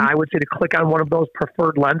 Mm-hmm. And I would say to click on one of those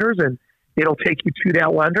preferred lenders and it'll take you to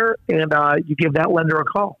that lender and you give that lender a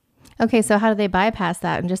call. Okay. So how do they bypass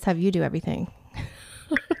that and just have you do everything?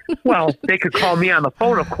 Well, they could call me on the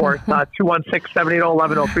phone, of course.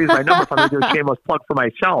 216-780-1103 is my number if I'm going to do a shameless plug for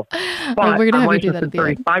myself. But we're going to have you do that in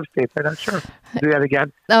 35 states. I'm not sure. Do that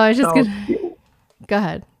again. Oh, I was just going to... Go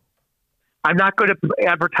ahead. I'm not good at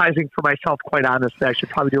advertising for myself, quite honestly. I should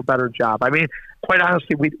probably do a better job. I mean, quite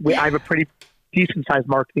honestly, I have a pretty decent-sized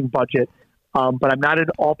marketing budget. but I'm not in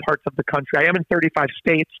all parts of the country. I am in 35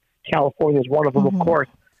 states. California is one of them, of course.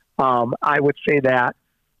 I would say that,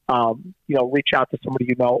 reach out to somebody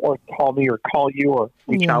you know, or call me or call you, or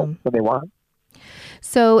reach out when they want.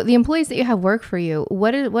 So the employees that you have work for you,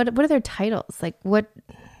 what are their titles? Like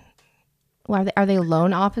are they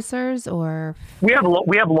loan officers or? We have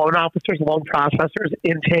loan officers, loan processors,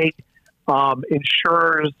 intake,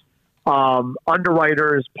 insurers,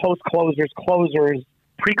 underwriters, post closers, closers,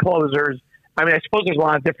 pre-closers. I mean, I suppose there's a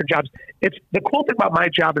lot of different jobs. It's the cool thing about my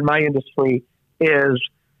job in my industry is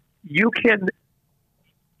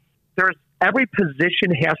every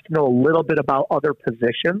position has to know a little bit about other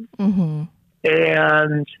positions,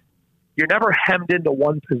 and you're never hemmed into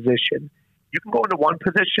one position. You can go into one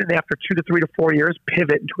position after 2 to 3 to 4 years,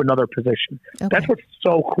 pivot into another position. Okay. That's what's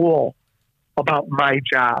so cool about my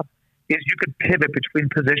job is you could pivot between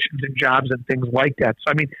positions and jobs and things like that.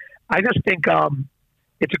 So, I mean, I just think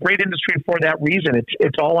it's a great industry for that reason.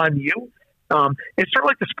 It's all on you. It's sort of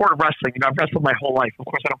like the sport of wrestling. I've wrestled my whole life. Of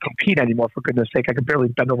course, I don't compete anymore, for goodness sake. I can barely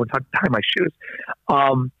bend over and tie my shoes.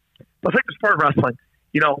 But it's like the sport of wrestling.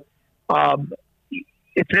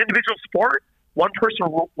 It's an individual sport. One person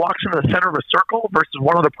walks into the center of a circle versus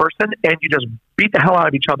one other person, and you just beat the hell out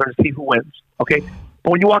of each other and see who wins. Okay?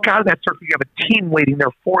 But when you walk out of that circle, you have a team waiting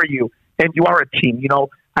there for you, and you are a team.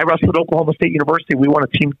 I wrestled at Oklahoma State University. We won a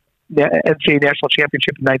team NCAA national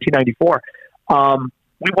championship in 1994.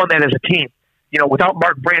 We won that as a team. Without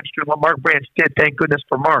Mark Branch doing what Mark Branch did, thank goodness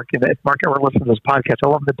for Mark. And if Mark ever listens to this podcast, I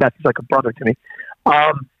love him to death. He's like a brother to me.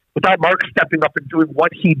 Without Mark stepping up and doing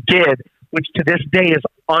what he did, which to this day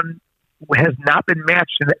has not been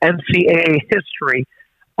matched in NCAA history,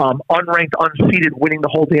 unranked, unseeded, winning the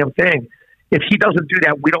whole damn thing. If he doesn't do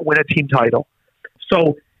that, we don't win a team title.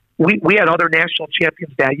 So we had other national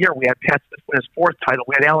champions that year. We had Pat Smith win his 4th title.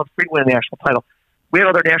 We had Alan Freed win a national title. We had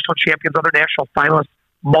other national champions, other national finalists,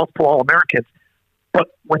 multiple All-Americans. But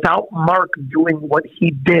without Mark doing what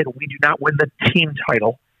he did, we do not win the team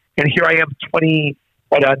title. And here I am we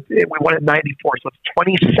won it in 94. So it's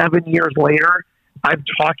 27 years later. I'm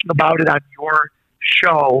talking about it on your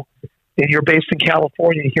show, and you're based in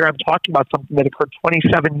California. Here I'm talking about something that occurred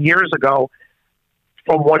 27 years ago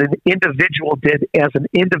from what an individual did as an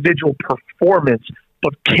individual performance,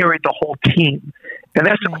 but carried the whole team. And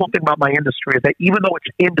that's the cool thing about my industry is that even though it's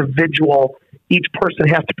individual, each person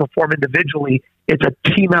has to perform individually. It's a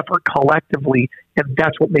team effort collectively, and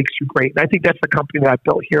that's what makes you great. And I think that's the company that I've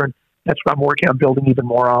built here, and that's what I'm working on building even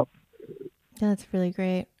more of. That's really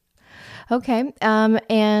great. Okay.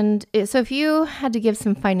 And so if you had to give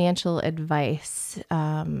some financial advice,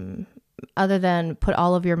 other than put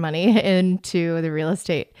all of your money into the real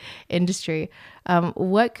estate industry,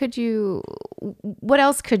 what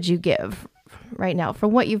else could you give right now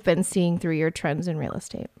from what you've been seeing through your trends in real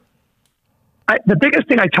estate? The biggest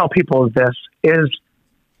thing I tell people is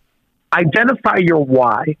identify your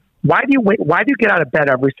why. Why do you get out of bed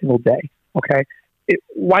every single day? Okay.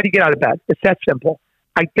 Why do you get out of bed? It's that simple.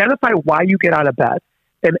 Identify why you get out of bed.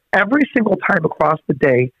 And every single time across the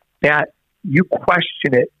day that you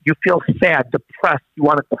question it, you feel sad, depressed, you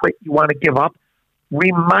want to quit, you want to give up,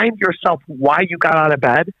 remind yourself why you got out of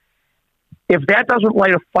bed. If that doesn't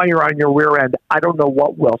light a fire on your rear end, I don't know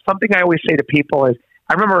what will. Something I always say to people is,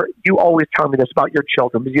 I remember you always telling me this about your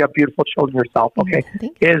children, because you have beautiful children yourself, okay,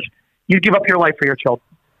 is you give up your life for your children.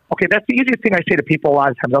 Okay, that's the easiest thing I say to people a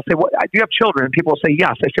lot of times. I'll say, well, do you have children? And people will say,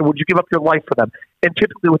 yes. I say, would you give up your life for them? And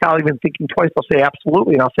typically, without even thinking twice, they'll say,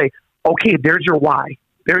 absolutely. And I'll say, okay, there's your why.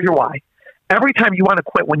 There's your why. Every time you want to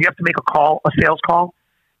quit, when you have to make a sales call,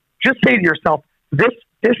 just say to yourself, this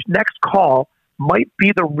next call might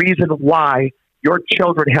be the reason why your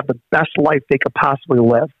children have the best life they could possibly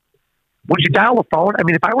live. Would you dial the phone? I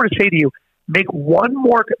mean, if I were to say to you, make one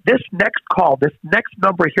more, this next call, this next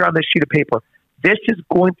number here on this sheet of paper, this is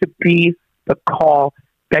going to be the call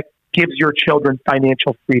that gives your children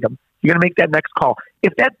financial freedom. You're going to make that next call.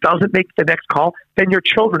 If that doesn't make the next call, then your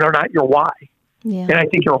children are not your why. Yeah. And I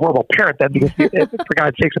think you're a horrible parent then, because for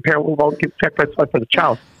God's sakes, a parent won't give sacrifice for the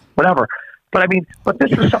child, whatever. But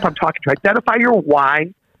this is stuff I'm talking to. Identify your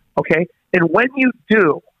why, okay? And when you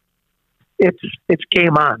do, it's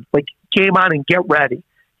game on. Like, game on and get ready.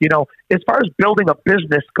 As far as building a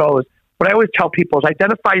business goes, what I always tell people is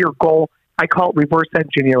identify your goal. I call it reverse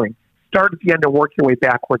engineering. Start at the end and work your way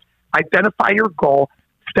backwards. Identify your goal.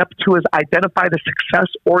 Step 2 is identify the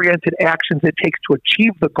success-oriented actions it takes to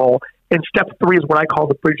achieve the goal. And step 3 is what I call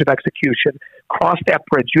the bridge of execution. Cross that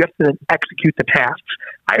bridge. You have to then execute the tasks.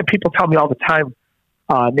 I have people tell me all the time,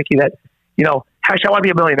 Nikki, that, Hesh, I want to be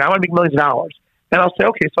a millionaire. I want to make millions of dollars. And I'll say,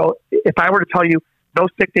 okay, so if I were to tell you no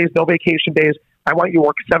sick days, no vacation days, I want you to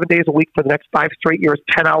work 7 days a week for the next 5 straight years,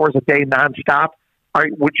 10 hours a day, nonstop. All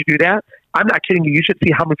right, would you do that? I'm not kidding you. You should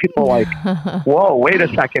see how many people are like, whoa, wait a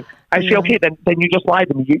second. I say, okay, then you just lied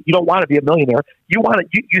to me. You don't want to be a millionaire. You want it.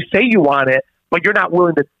 You say you want it, but you're not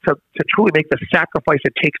willing to truly make the sacrifice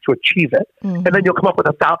it takes to achieve it. And then you'll come up with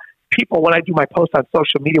people, when I do my posts on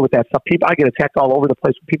social media with that stuff, I get attacked all over the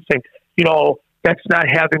place with people saying, that's not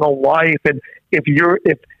having a life. And if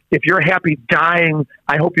you're happy dying,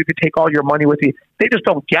 I hope you could take all your money with you. They just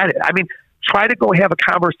don't get it. I mean, try to go have a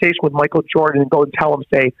conversation with Michael Jordan and go and tell him,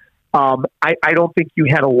 say, I don't think you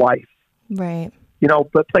had a life. Right.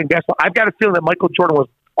 But playing basketball, I've got a feeling that Michael Jordan was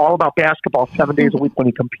all about basketball 7 days a week when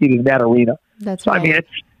he competed in that arena. That's right. I mean,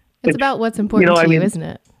 it's about what's important to you, isn't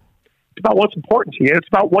it? It's about what's important to you. It's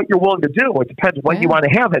about what you're willing to do. It depends when you want to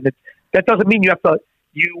have it. That doesn't mean you have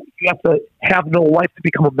to have no life to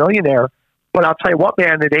become a millionaire. But I'll tell you what,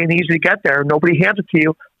 man, it ain't easy to get there. Nobody hands it to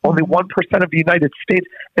you. Only 1% of the United States.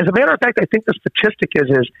 As a matter of fact, I think the statistic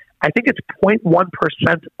is I think it's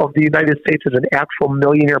 0.1% of the United States is an actual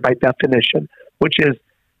millionaire by definition, which is,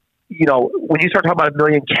 when you start talking about $1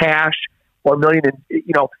 million cash or $1 million,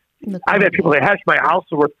 I've had people say, my house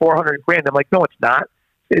is worth $400,000. I'm like, no, it's not.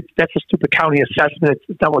 That's a stupid county assessment.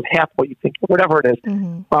 It's not worth half what you think, whatever it is.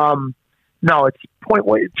 No, it's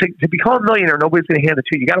to become a millionaire, nobody's going to hand it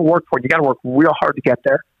to you. You got to work for it. You got to work real hard to get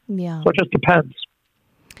there. Yeah. So it just depends.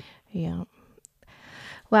 Yeah.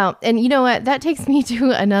 Wow. And you know what? That takes me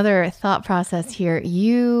to another thought process here.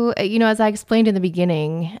 You know, as I explained in the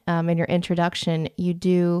beginning, in your introduction, you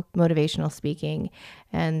do motivational speaking.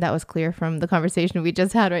 And that was clear from the conversation we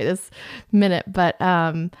just had right this minute. But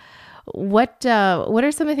what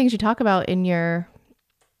are some of the things you talk about in your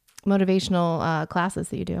motivational classes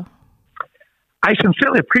that you do? I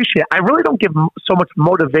sincerely appreciate it. I really don't give so much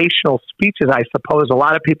motivational speeches, I suppose. A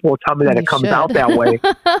lot of people will tell me that it comes out that way.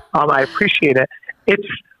 I appreciate it. It's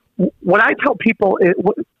what I tell people,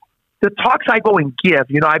 the talks I go and give,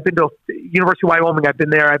 I've been to University of Wyoming. I've been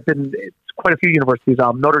there. I've been to quite a few universities,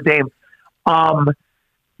 Notre Dame.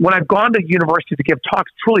 When I've gone to universities to give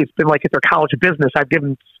talks, truly it's been like at their college of business. I've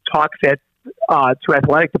given talks to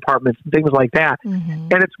athletic departments and things like that.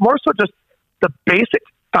 And it's more so just the basic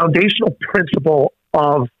foundational principle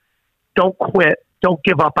of don't quit, don't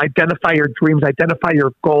give up, identify your dreams, identify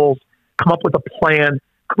your goals, come up with a plan,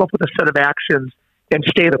 come up with a set of actions, and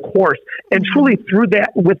stay the course. And truly through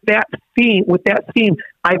that, with that theme,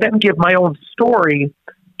 I then give my own story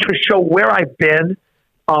to show where I've been,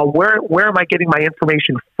 where am I getting my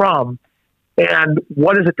information from, and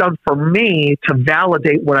what has it done for me to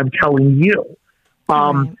validate what I'm telling you.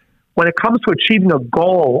 When it comes to achieving a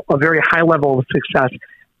goal, a very high level of success,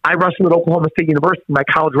 I wrestled at Oklahoma State University. My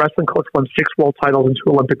college wrestling coach won 6 world titles and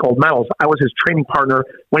 2 Olympic gold medals. I was his training partner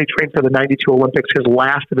when he trained for the 92 Olympics, his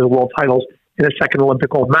last of his world titles and his 2nd Olympic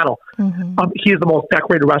gold medal. He is the most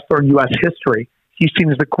decorated wrestler in U.S. history. He's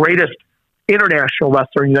seen as the greatest international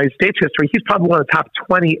wrestler in United States history. He's probably one of the top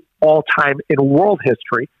 20 all time in world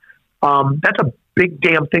history. That's a big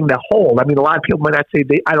damn thing to hold. I mean, a lot of people might not say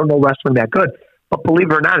I don't know wrestling that good, but believe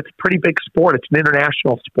it or not, it's a pretty big sport. It's an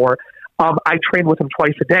international sport. I trained with him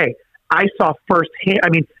twice a day. I saw firsthand. I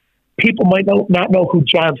mean, people might not know who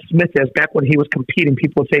John Smith is. Back when he was competing,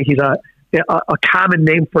 people would say he's a common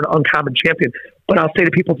name for an uncommon champion. But I'll say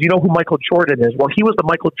to people, do you know who Michael Jordan is? Well, he was the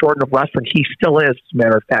Michael Jordan of wrestling. He still is, as a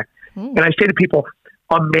matter of fact. And I say to people,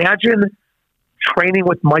 imagine training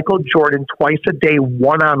with Michael Jordan twice a day,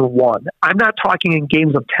 one-on-one. I'm not talking in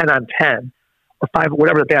games of 10 on 10 or 5,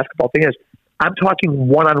 whatever the basketball thing is. I'm talking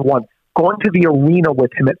one-on-one. Going to the arena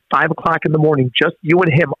with him at 5 o'clock in the morning, just you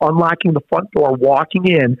and him, unlocking the front door, walking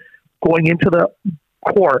in, going into the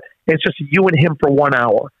court. And it's just you and him for 1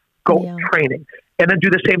 hour. Training. And then do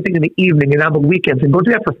the same thing in the evening and on the weekends. And go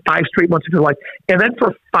do that for 5 straight months of your life. And then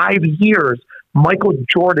for 5 years, Michael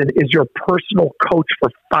Jordan is your personal coach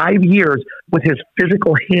for 5 years with his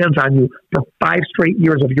physical hands on you for 5 straight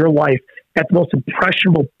years of your life at the most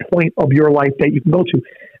impressionable point of your life that you can go to.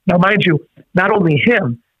 Now, mind you, not only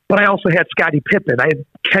him, but I also had Scottie Pippen. I had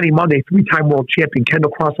Kenny Monday, 3-time world champion,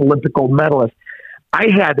 Kendall Cross, Olympic gold medalist. I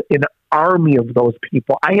had an army of those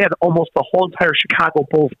people. I had almost the whole entire Chicago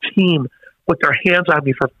Bulls team with their hands on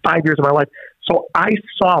me for 5 years of my life. So I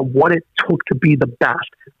saw what it took to be the best.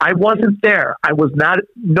 I wasn't there. I was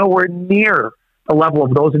nowhere near the level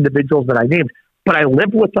of those individuals that I named, but I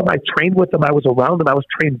lived with them. I trained with them. I was around them. I was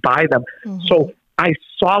trained by them. So I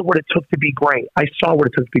saw what it took to be great. I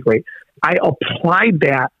applied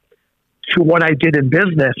that to what I did in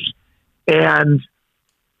business. And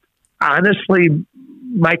honestly,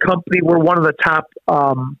 my company, we're one of the top,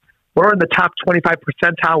 we're in the top 25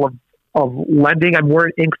 percentile of lending. We're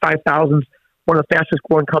in Inc. 5000's, one of the fastest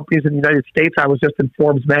growing companies in the United States. I was just in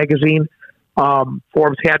Forbes magazine.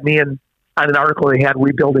 Forbes had me on an article they had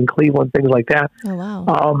rebuilding Cleveland, things like that. Oh,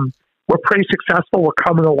 wow. We're pretty successful. We're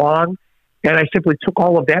coming along. And I simply took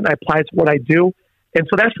all of that and I applied to what I do. And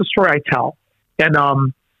so that's the story I tell. And,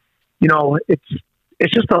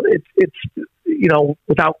 it's just,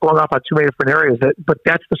 without going off on too many different areas, but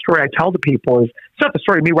that's the story I tell to people. It's not the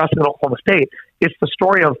story of me wrestling in Oklahoma State. It's the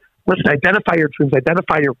story of, listen, identify your dreams,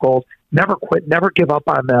 identify your goals, never quit, never give up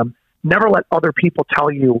on them, never let other people tell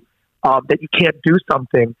you that you can't do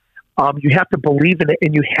something. You have to believe in it,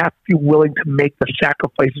 and you have to be willing to make the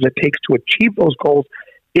sacrifices it takes to achieve those goals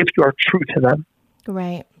if you are true to them.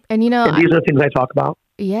 Right. And, these are the things I talk about.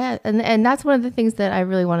 Yeah. And that's one of the things that I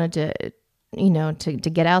really wanted to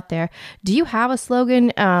get out there. Do you have a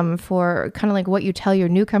slogan for kind of like what you tell your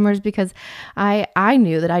newcomers? Because I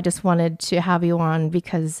knew that I just wanted to have you on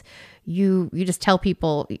because you just tell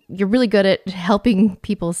people you're really good at helping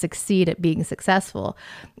people succeed at being successful.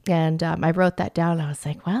 And I wrote that down and I was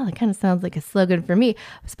like, wow, that kind of sounds like a slogan for me.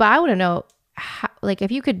 But I want to know, like,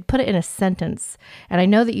 if you could put it in a sentence, and I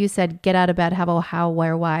know that you said get out of bed, have a how,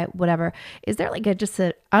 where, why, whatever. Is there like just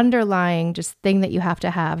an underlying just thing that you have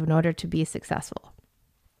to have in order to be successful?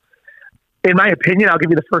 In my opinion, I'll give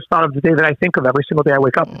you the first thought of the day that I think of every single day I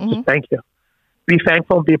wake up. Just thank you. Be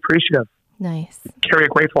thankful and be appreciative. Nice. Carry a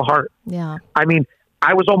grateful heart. Yeah. I mean,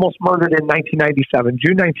 I was almost murdered in 1997.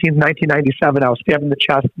 June 19th, 1997, I was stabbed in the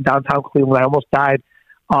chest in downtown Cleveland. I almost died.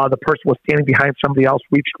 The person was standing behind somebody else,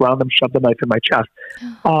 reached around them, shoved the knife in my chest.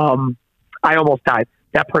 I almost died.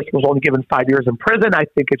 That person was only given 5 years in prison. I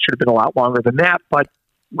think it should have been a lot longer than that, but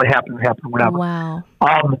what happened, whatever. Wow.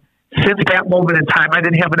 Since that moment in time, I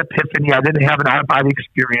didn't have an epiphany. I didn't have an out-of-body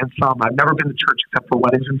experience. I've never been to church except for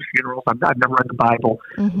weddings and funerals. I've never read the Bible.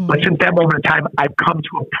 But since that moment in time, I've come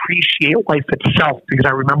to appreciate life itself because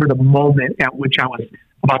I remember the moment at which I was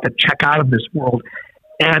about to check out of this world.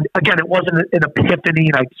 And again, it wasn't an epiphany,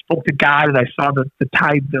 and I spoke to God, and I saw the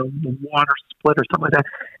tide, the water split or something like that.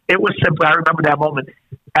 It was simply, I remember that moment.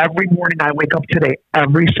 Every morning I wake up today,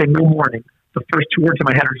 every single morning, the first two words in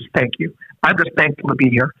my head are just thank you. I'm just thankful to be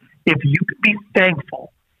here. If you can be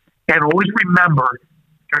thankful and always remember,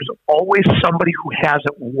 there's always somebody who has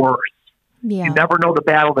it worse. Yeah. You never know the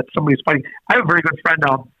battle that somebody's fighting. I have a very good friend,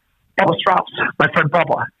 Bubba Strauss, my friend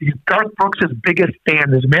Bubba. He's Garth Brooks' biggest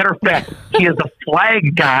fan. As a matter of fact, he is a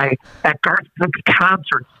flag guy at Garth Brooks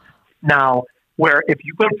concerts now, where if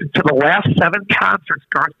you go to the last 7 concerts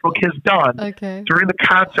Garth Brooks has done, during the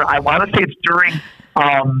concert, I want to say it's during,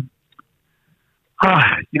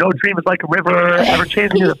 Dream is like a river, ever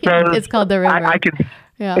changing the flows. It's called The River.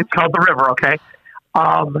 It's called The River, okay?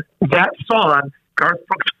 That song, Garth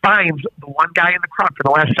Brooks finds the one guy in the crowd for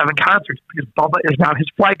the last 7 concerts because Bubba is now his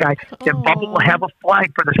flag guy. And Bubba will have a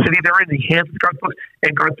flag for the city they're in. He hands it to Garth Brooks,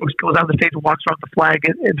 and Garth Brooks goes on the stage and walks around the flag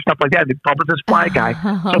and stuff like that. And Bubba's his flag guy.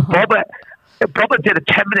 So Bubba did a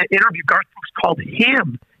 10-minute interview. Garth Brooks called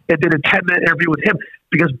him and did a 10-minute interview with him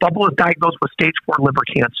because Bubba was diagnosed with stage 4 liver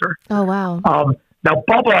cancer. Oh, wow. Now,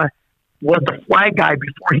 Bubba was the flag guy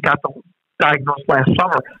before he got diagnosed last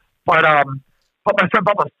summer. But my friend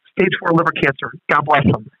Bubba, stage 4 liver cancer. God bless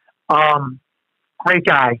him. Great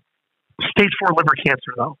guy. Stage 4 liver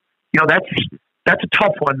cancer, though. That's a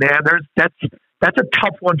tough one, man. That's a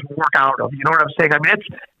tough one to work out of. You know what I'm saying? I mean,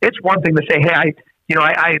 it's one thing to say, hey,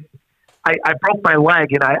 I broke my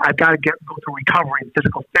leg and I've got to go through recovery and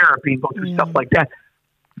physical therapy and go through stuff like that.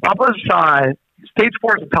 Bubba's stage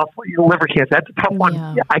 4 is a tough one. Liver cancer. That's a tough one.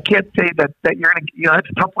 Yeah. I can't say that you're going to. That's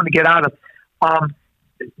a tough one to get out of.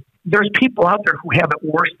 There's people out there who have it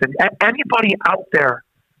worse than anybody out there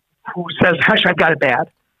who says, "Hush, I've got it bad."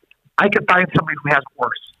 I could find somebody who has it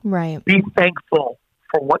worse. Right. Be thankful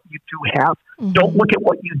for what you do have. Don't look at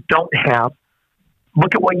what you don't have.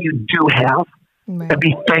 Look at what you do have. Right. And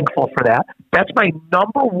be thankful for that. That's my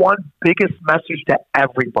number one biggest message to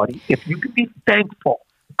everybody. If you can be thankful,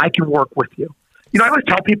 I can work with you. I always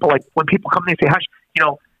tell people, like, when people come and they say, Hush,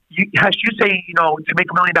 you say, to make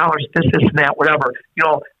 $1 million, this, and that, whatever.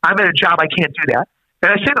 I'm at a job, I can't do that.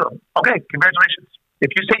 And I say to them, okay, congratulations.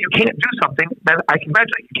 If you say you can't do something, then I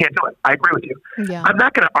congratulate you. You can't do it. I agree with you. Yeah. I'm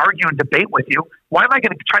not going to argue and debate with you. Why am I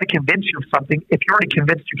going to try to convince you of something if you're already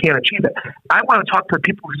convinced you can't achieve it? I want to talk to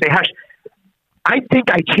people who say, Hush, I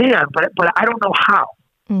think I can, but I don't know how.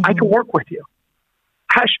 I can work with you.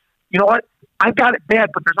 Hush, you know what? I've got it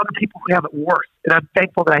bad, but there's other people who have it worse, and I'm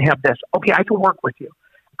thankful that I have this. Okay, I can work with you.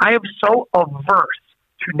 I am so averse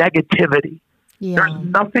to negativity. Yeah. There's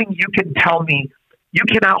nothing you can tell me. You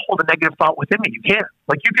cannot hold a negative thought within me. You can't.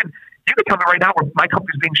 Like, you can tell me right now where my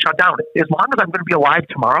company's being shut down. As long as I'm going to be alive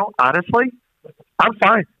tomorrow, honestly, I'm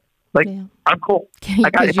fine. Like, Yeah. I'm cool. If I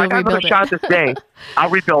got another shot this day, I'll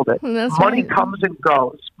rebuild it. Money comes and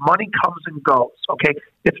goes. Money comes and goes. Okay.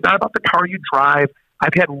 It's not about the car you drive.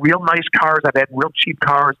 I've had real nice cars. I've had real cheap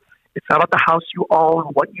cars. It's not about the house you own,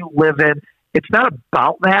 what you live in. It's not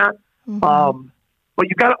about that. But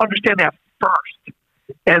you got to understand that first.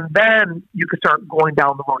 And then you can start going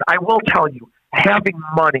down the road. I will tell you, having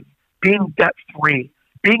money, being debt free,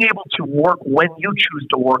 being able to work when you choose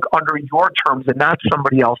to work under your terms and not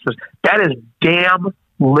somebody else's, that is damn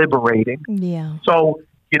liberating. Yeah. So,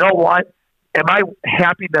 you know what? Am I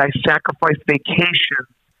happy that I sacrificed vacations,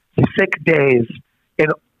 sick days,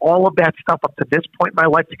 and all of that stuff up to this point in my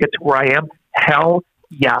life to get to where I am? Hell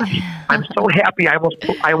yes. I'm so happy I almost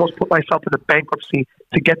put myself into bankruptcy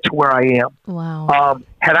to get to where I am. Wow.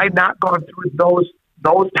 Had I not gone through those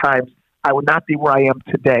times, I would not be where I am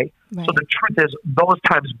today. Right. So the truth is, those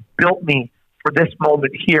times built me for this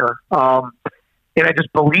moment here. And I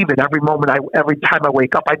just believe it every time I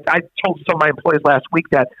wake up. I told some of my employees last week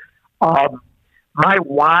that my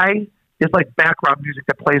why is like background music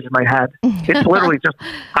that plays in my head. It's literally just,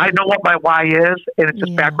 I know what my why is, and it's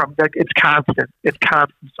just background. It's constant. It's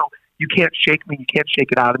constant. So you can't shake me. You can't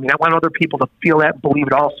shake it out. I mean, I want other people to feel that and believe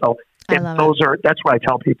it also. And that's what I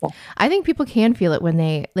tell people. I think people can feel it when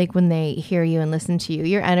they hear you and listen to you.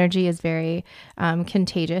 Your energy is very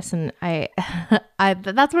contagious, and I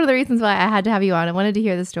that's one of the reasons why I had to have you on. I wanted to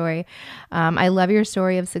hear the story. I love your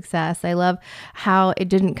story of success. I love how it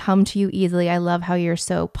didn't come to you easily. I love how you're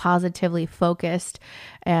so positively focused,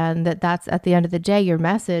 and that's at the end of the day, your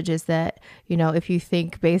message is that, if you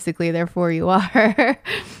think, basically, therefore you are.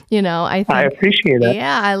 I appreciate it.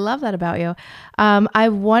 Yeah, I love that about you.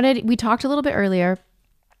 We talked a little bit earlier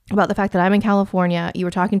about the fact that I'm in California. You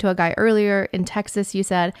were talking to a guy earlier in Texas, you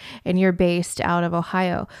said, and you're based out of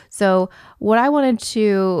Ohio. So what I wanted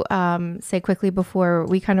to say quickly before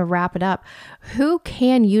we kind of wrap it up, who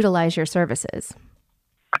can utilize your services?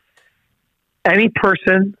 Any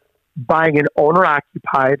person buying an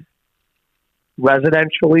owner-occupied,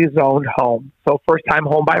 residentially zoned home. So first-time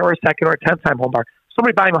home buyer or a second or a 10th-time home buyer.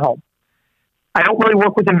 Somebody buying a home. I don't really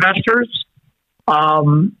work with investors.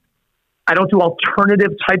 I don't do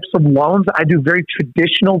alternative types of loans. I do very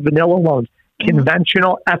traditional vanilla loans,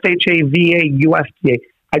 conventional FHA, VA, USDA.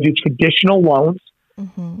 I do traditional loans,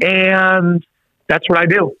 and that's what I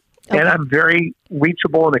do. Okay. And I'm very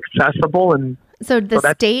reachable and accessible. And so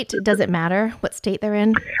state, does it matter what state they're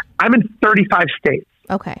in? I'm in 35 states.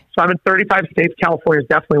 Okay. So I'm in 35 states. California is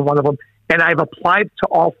definitely one of them. And I've applied to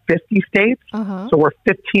all 50 states. So we're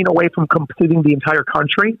 15 away from completing the entire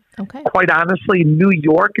country. Okay. Quite honestly, New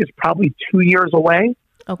York is probably 2 years away.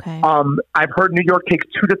 Okay. I've heard New York takes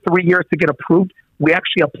 2 to 3 years to get approved. We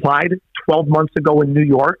actually applied 12 months ago in New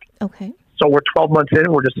York. Okay. So we're 12 months in.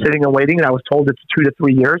 We're just sitting and waiting. And I was told it's 2 to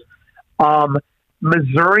 3 years.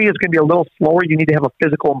 Missouri is going to be a little slower. You need to have a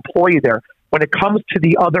physical employee there. When it comes to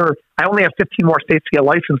the other, I only have 15 more states to get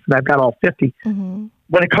licensed, and I've got all 50.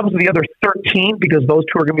 When it comes to the other 13, because those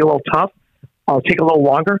two are going to be a little tough, I'll take a little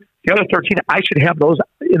longer. The other 13, I should have those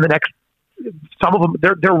in the next. Some of them,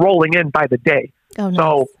 they're rolling in by the day. Oh, nice.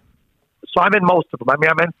 So I'm in most of them. I mean,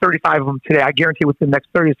 I'm in 35 of them today. I guarantee within the next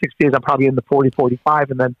 36 days, I'm probably in the 40,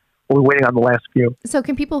 45, and then we'll be waiting on the last few. So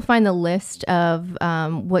can people find the list of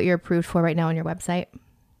what you're approved for right now on your website?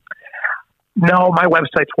 No, my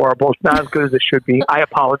website's horrible. It's not as good as it should be. I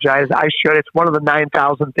apologize. I should. It's one of the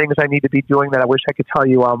 9,000 things I need to be doing that I wish I could tell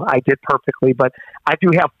you I did perfectly, but I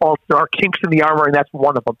do have faults. There are kinks in the armor, and that's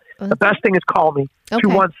one of them. The best thing is call me,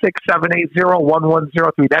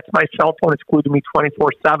 216-780-1103. That's my cell phone. It's glued to me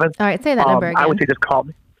 24/7. All right, say that number again. I would say just call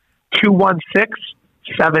me,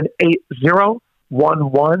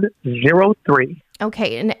 216-780-1103.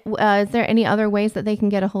 Okay, and is there any other ways that they can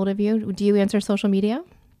get a hold of you? Do you answer social media?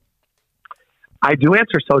 I do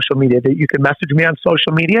answer social media. That you can message me on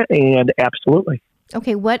social media, and absolutely.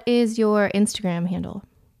 Okay, what is your Instagram handle?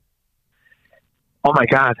 Oh my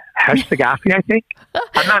God, #Sagafi, I think.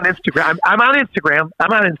 I'm not on Instagram. I'm on Instagram,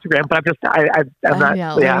 but I'm not.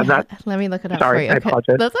 I'm not. Let me look it up. Sorry, for you. I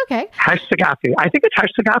apologize. That's okay. #Sagafi. I think it's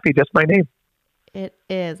 #Sagafi, just my name. It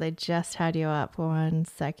is. I just had you up. 1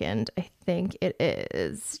 second. I think it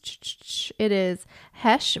is. It is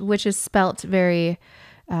Hesh, which is spelt very.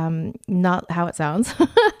 Not how it sounds,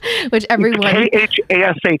 which everyone...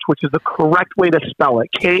 K-H-A-S-H, which is the correct way to spell it.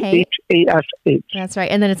 K-H-A-S-H. That's right.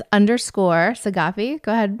 And then it's _ Sagafi.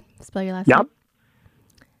 Go ahead. Spell your last name.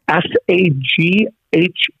 S-A-G-H-A-F-I.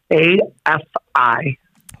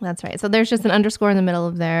 That's right. So there's just an underscore in the middle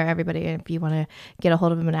of there. Everybody, if you want to get a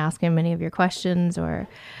hold of him and ask him any of your questions, or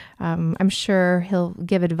I'm sure he'll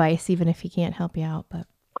give advice even if he can't help you out. But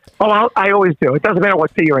Oh, I always do. It doesn't matter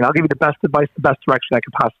what state you're in. I'll give you the best advice, the best direction I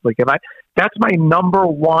could possibly give. That's my number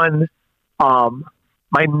one.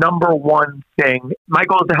 My number one thing. My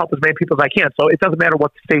goal is to help as many people as I can. So it doesn't matter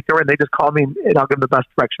what state they're in. They just call me, and I'll give them the best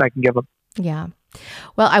direction I can give them. Yeah.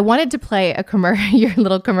 Well, I wanted to play your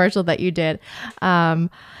little commercial that you did.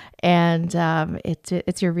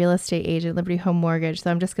 It's your real estate agent, Liberty Home Mortgage.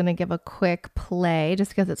 So I'm just going to give a quick play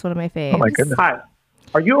just because it's one of my faves. Oh my goodness. Hi.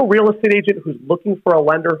 Are you a real estate agent who's looking for a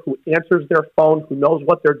lender who answers their phone, who knows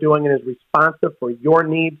what they're doing and is responsive for your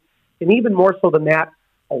needs? And even more so than that,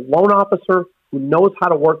 a loan officer who knows how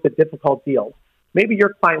to work the difficult deals. Maybe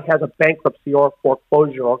your client has a bankruptcy or a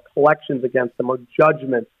foreclosure or collections against them or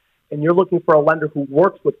judgments, and you're looking for a lender who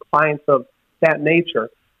works with clients of that nature.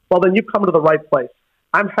 Well, then you've come to the right place.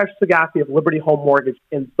 I'm Hesh Sagasi of Liberty Home Mortgage,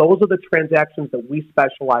 and those are the transactions that we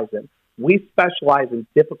specialize in. We specialize in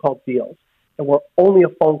difficult deals, and we're only a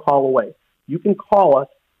phone call away. You can call us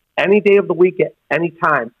any day of the week at any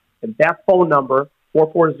time, and that phone number,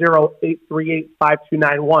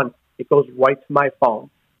 440-838-5291, it goes right to my phone.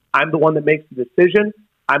 I'm the one that makes the decision.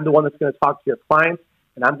 I'm the one that's going to talk to your clients,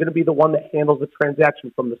 and I'm going to be the one that handles the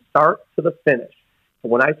transaction from the start to the finish.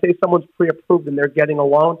 And when I say someone's pre-approved and they're getting a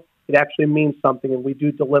loan, it actually means something, and we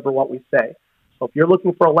do deliver what we say. So if you're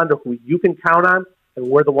looking for a lender who you can count on, then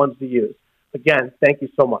we're the ones to use. Again, thank you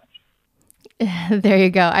so much. There you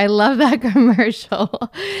go. I love that commercial.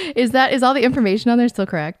 Is all the information on there still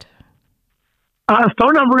correct?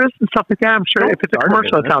 Phone numbers and stuff like that. I'm sure if it's a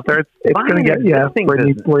commercial that's out there, it's going to get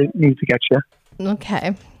where it needs to get you.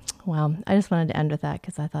 Okay. Well, I just wanted to end with that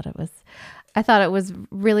because I thought it was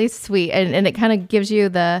really sweet, and it kind of gives you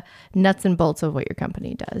the nuts and bolts of what your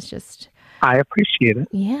company does. I appreciate it.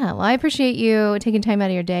 Yeah. Well, I appreciate you taking time out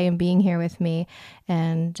of your day and being here with me.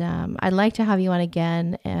 And I'd like to have you on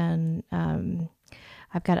again. And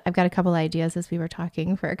I've got a couple ideas as we were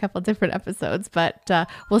talking for a couple different episodes, but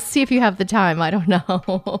we'll see if you have the time. I don't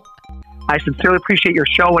know. I sincerely appreciate your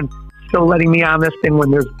show and still letting me on this thing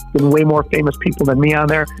when there's been way more famous people than me on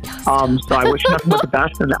there. So I wish nothing but the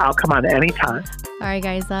best, and I'll come on anytime. All right,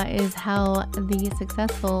 guys, that is how the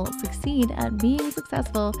successful succeed at being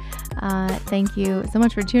successful. Thank you so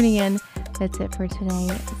much for tuning in. That's it for today.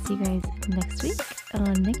 See you guys next week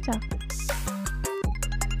on Nick Talk.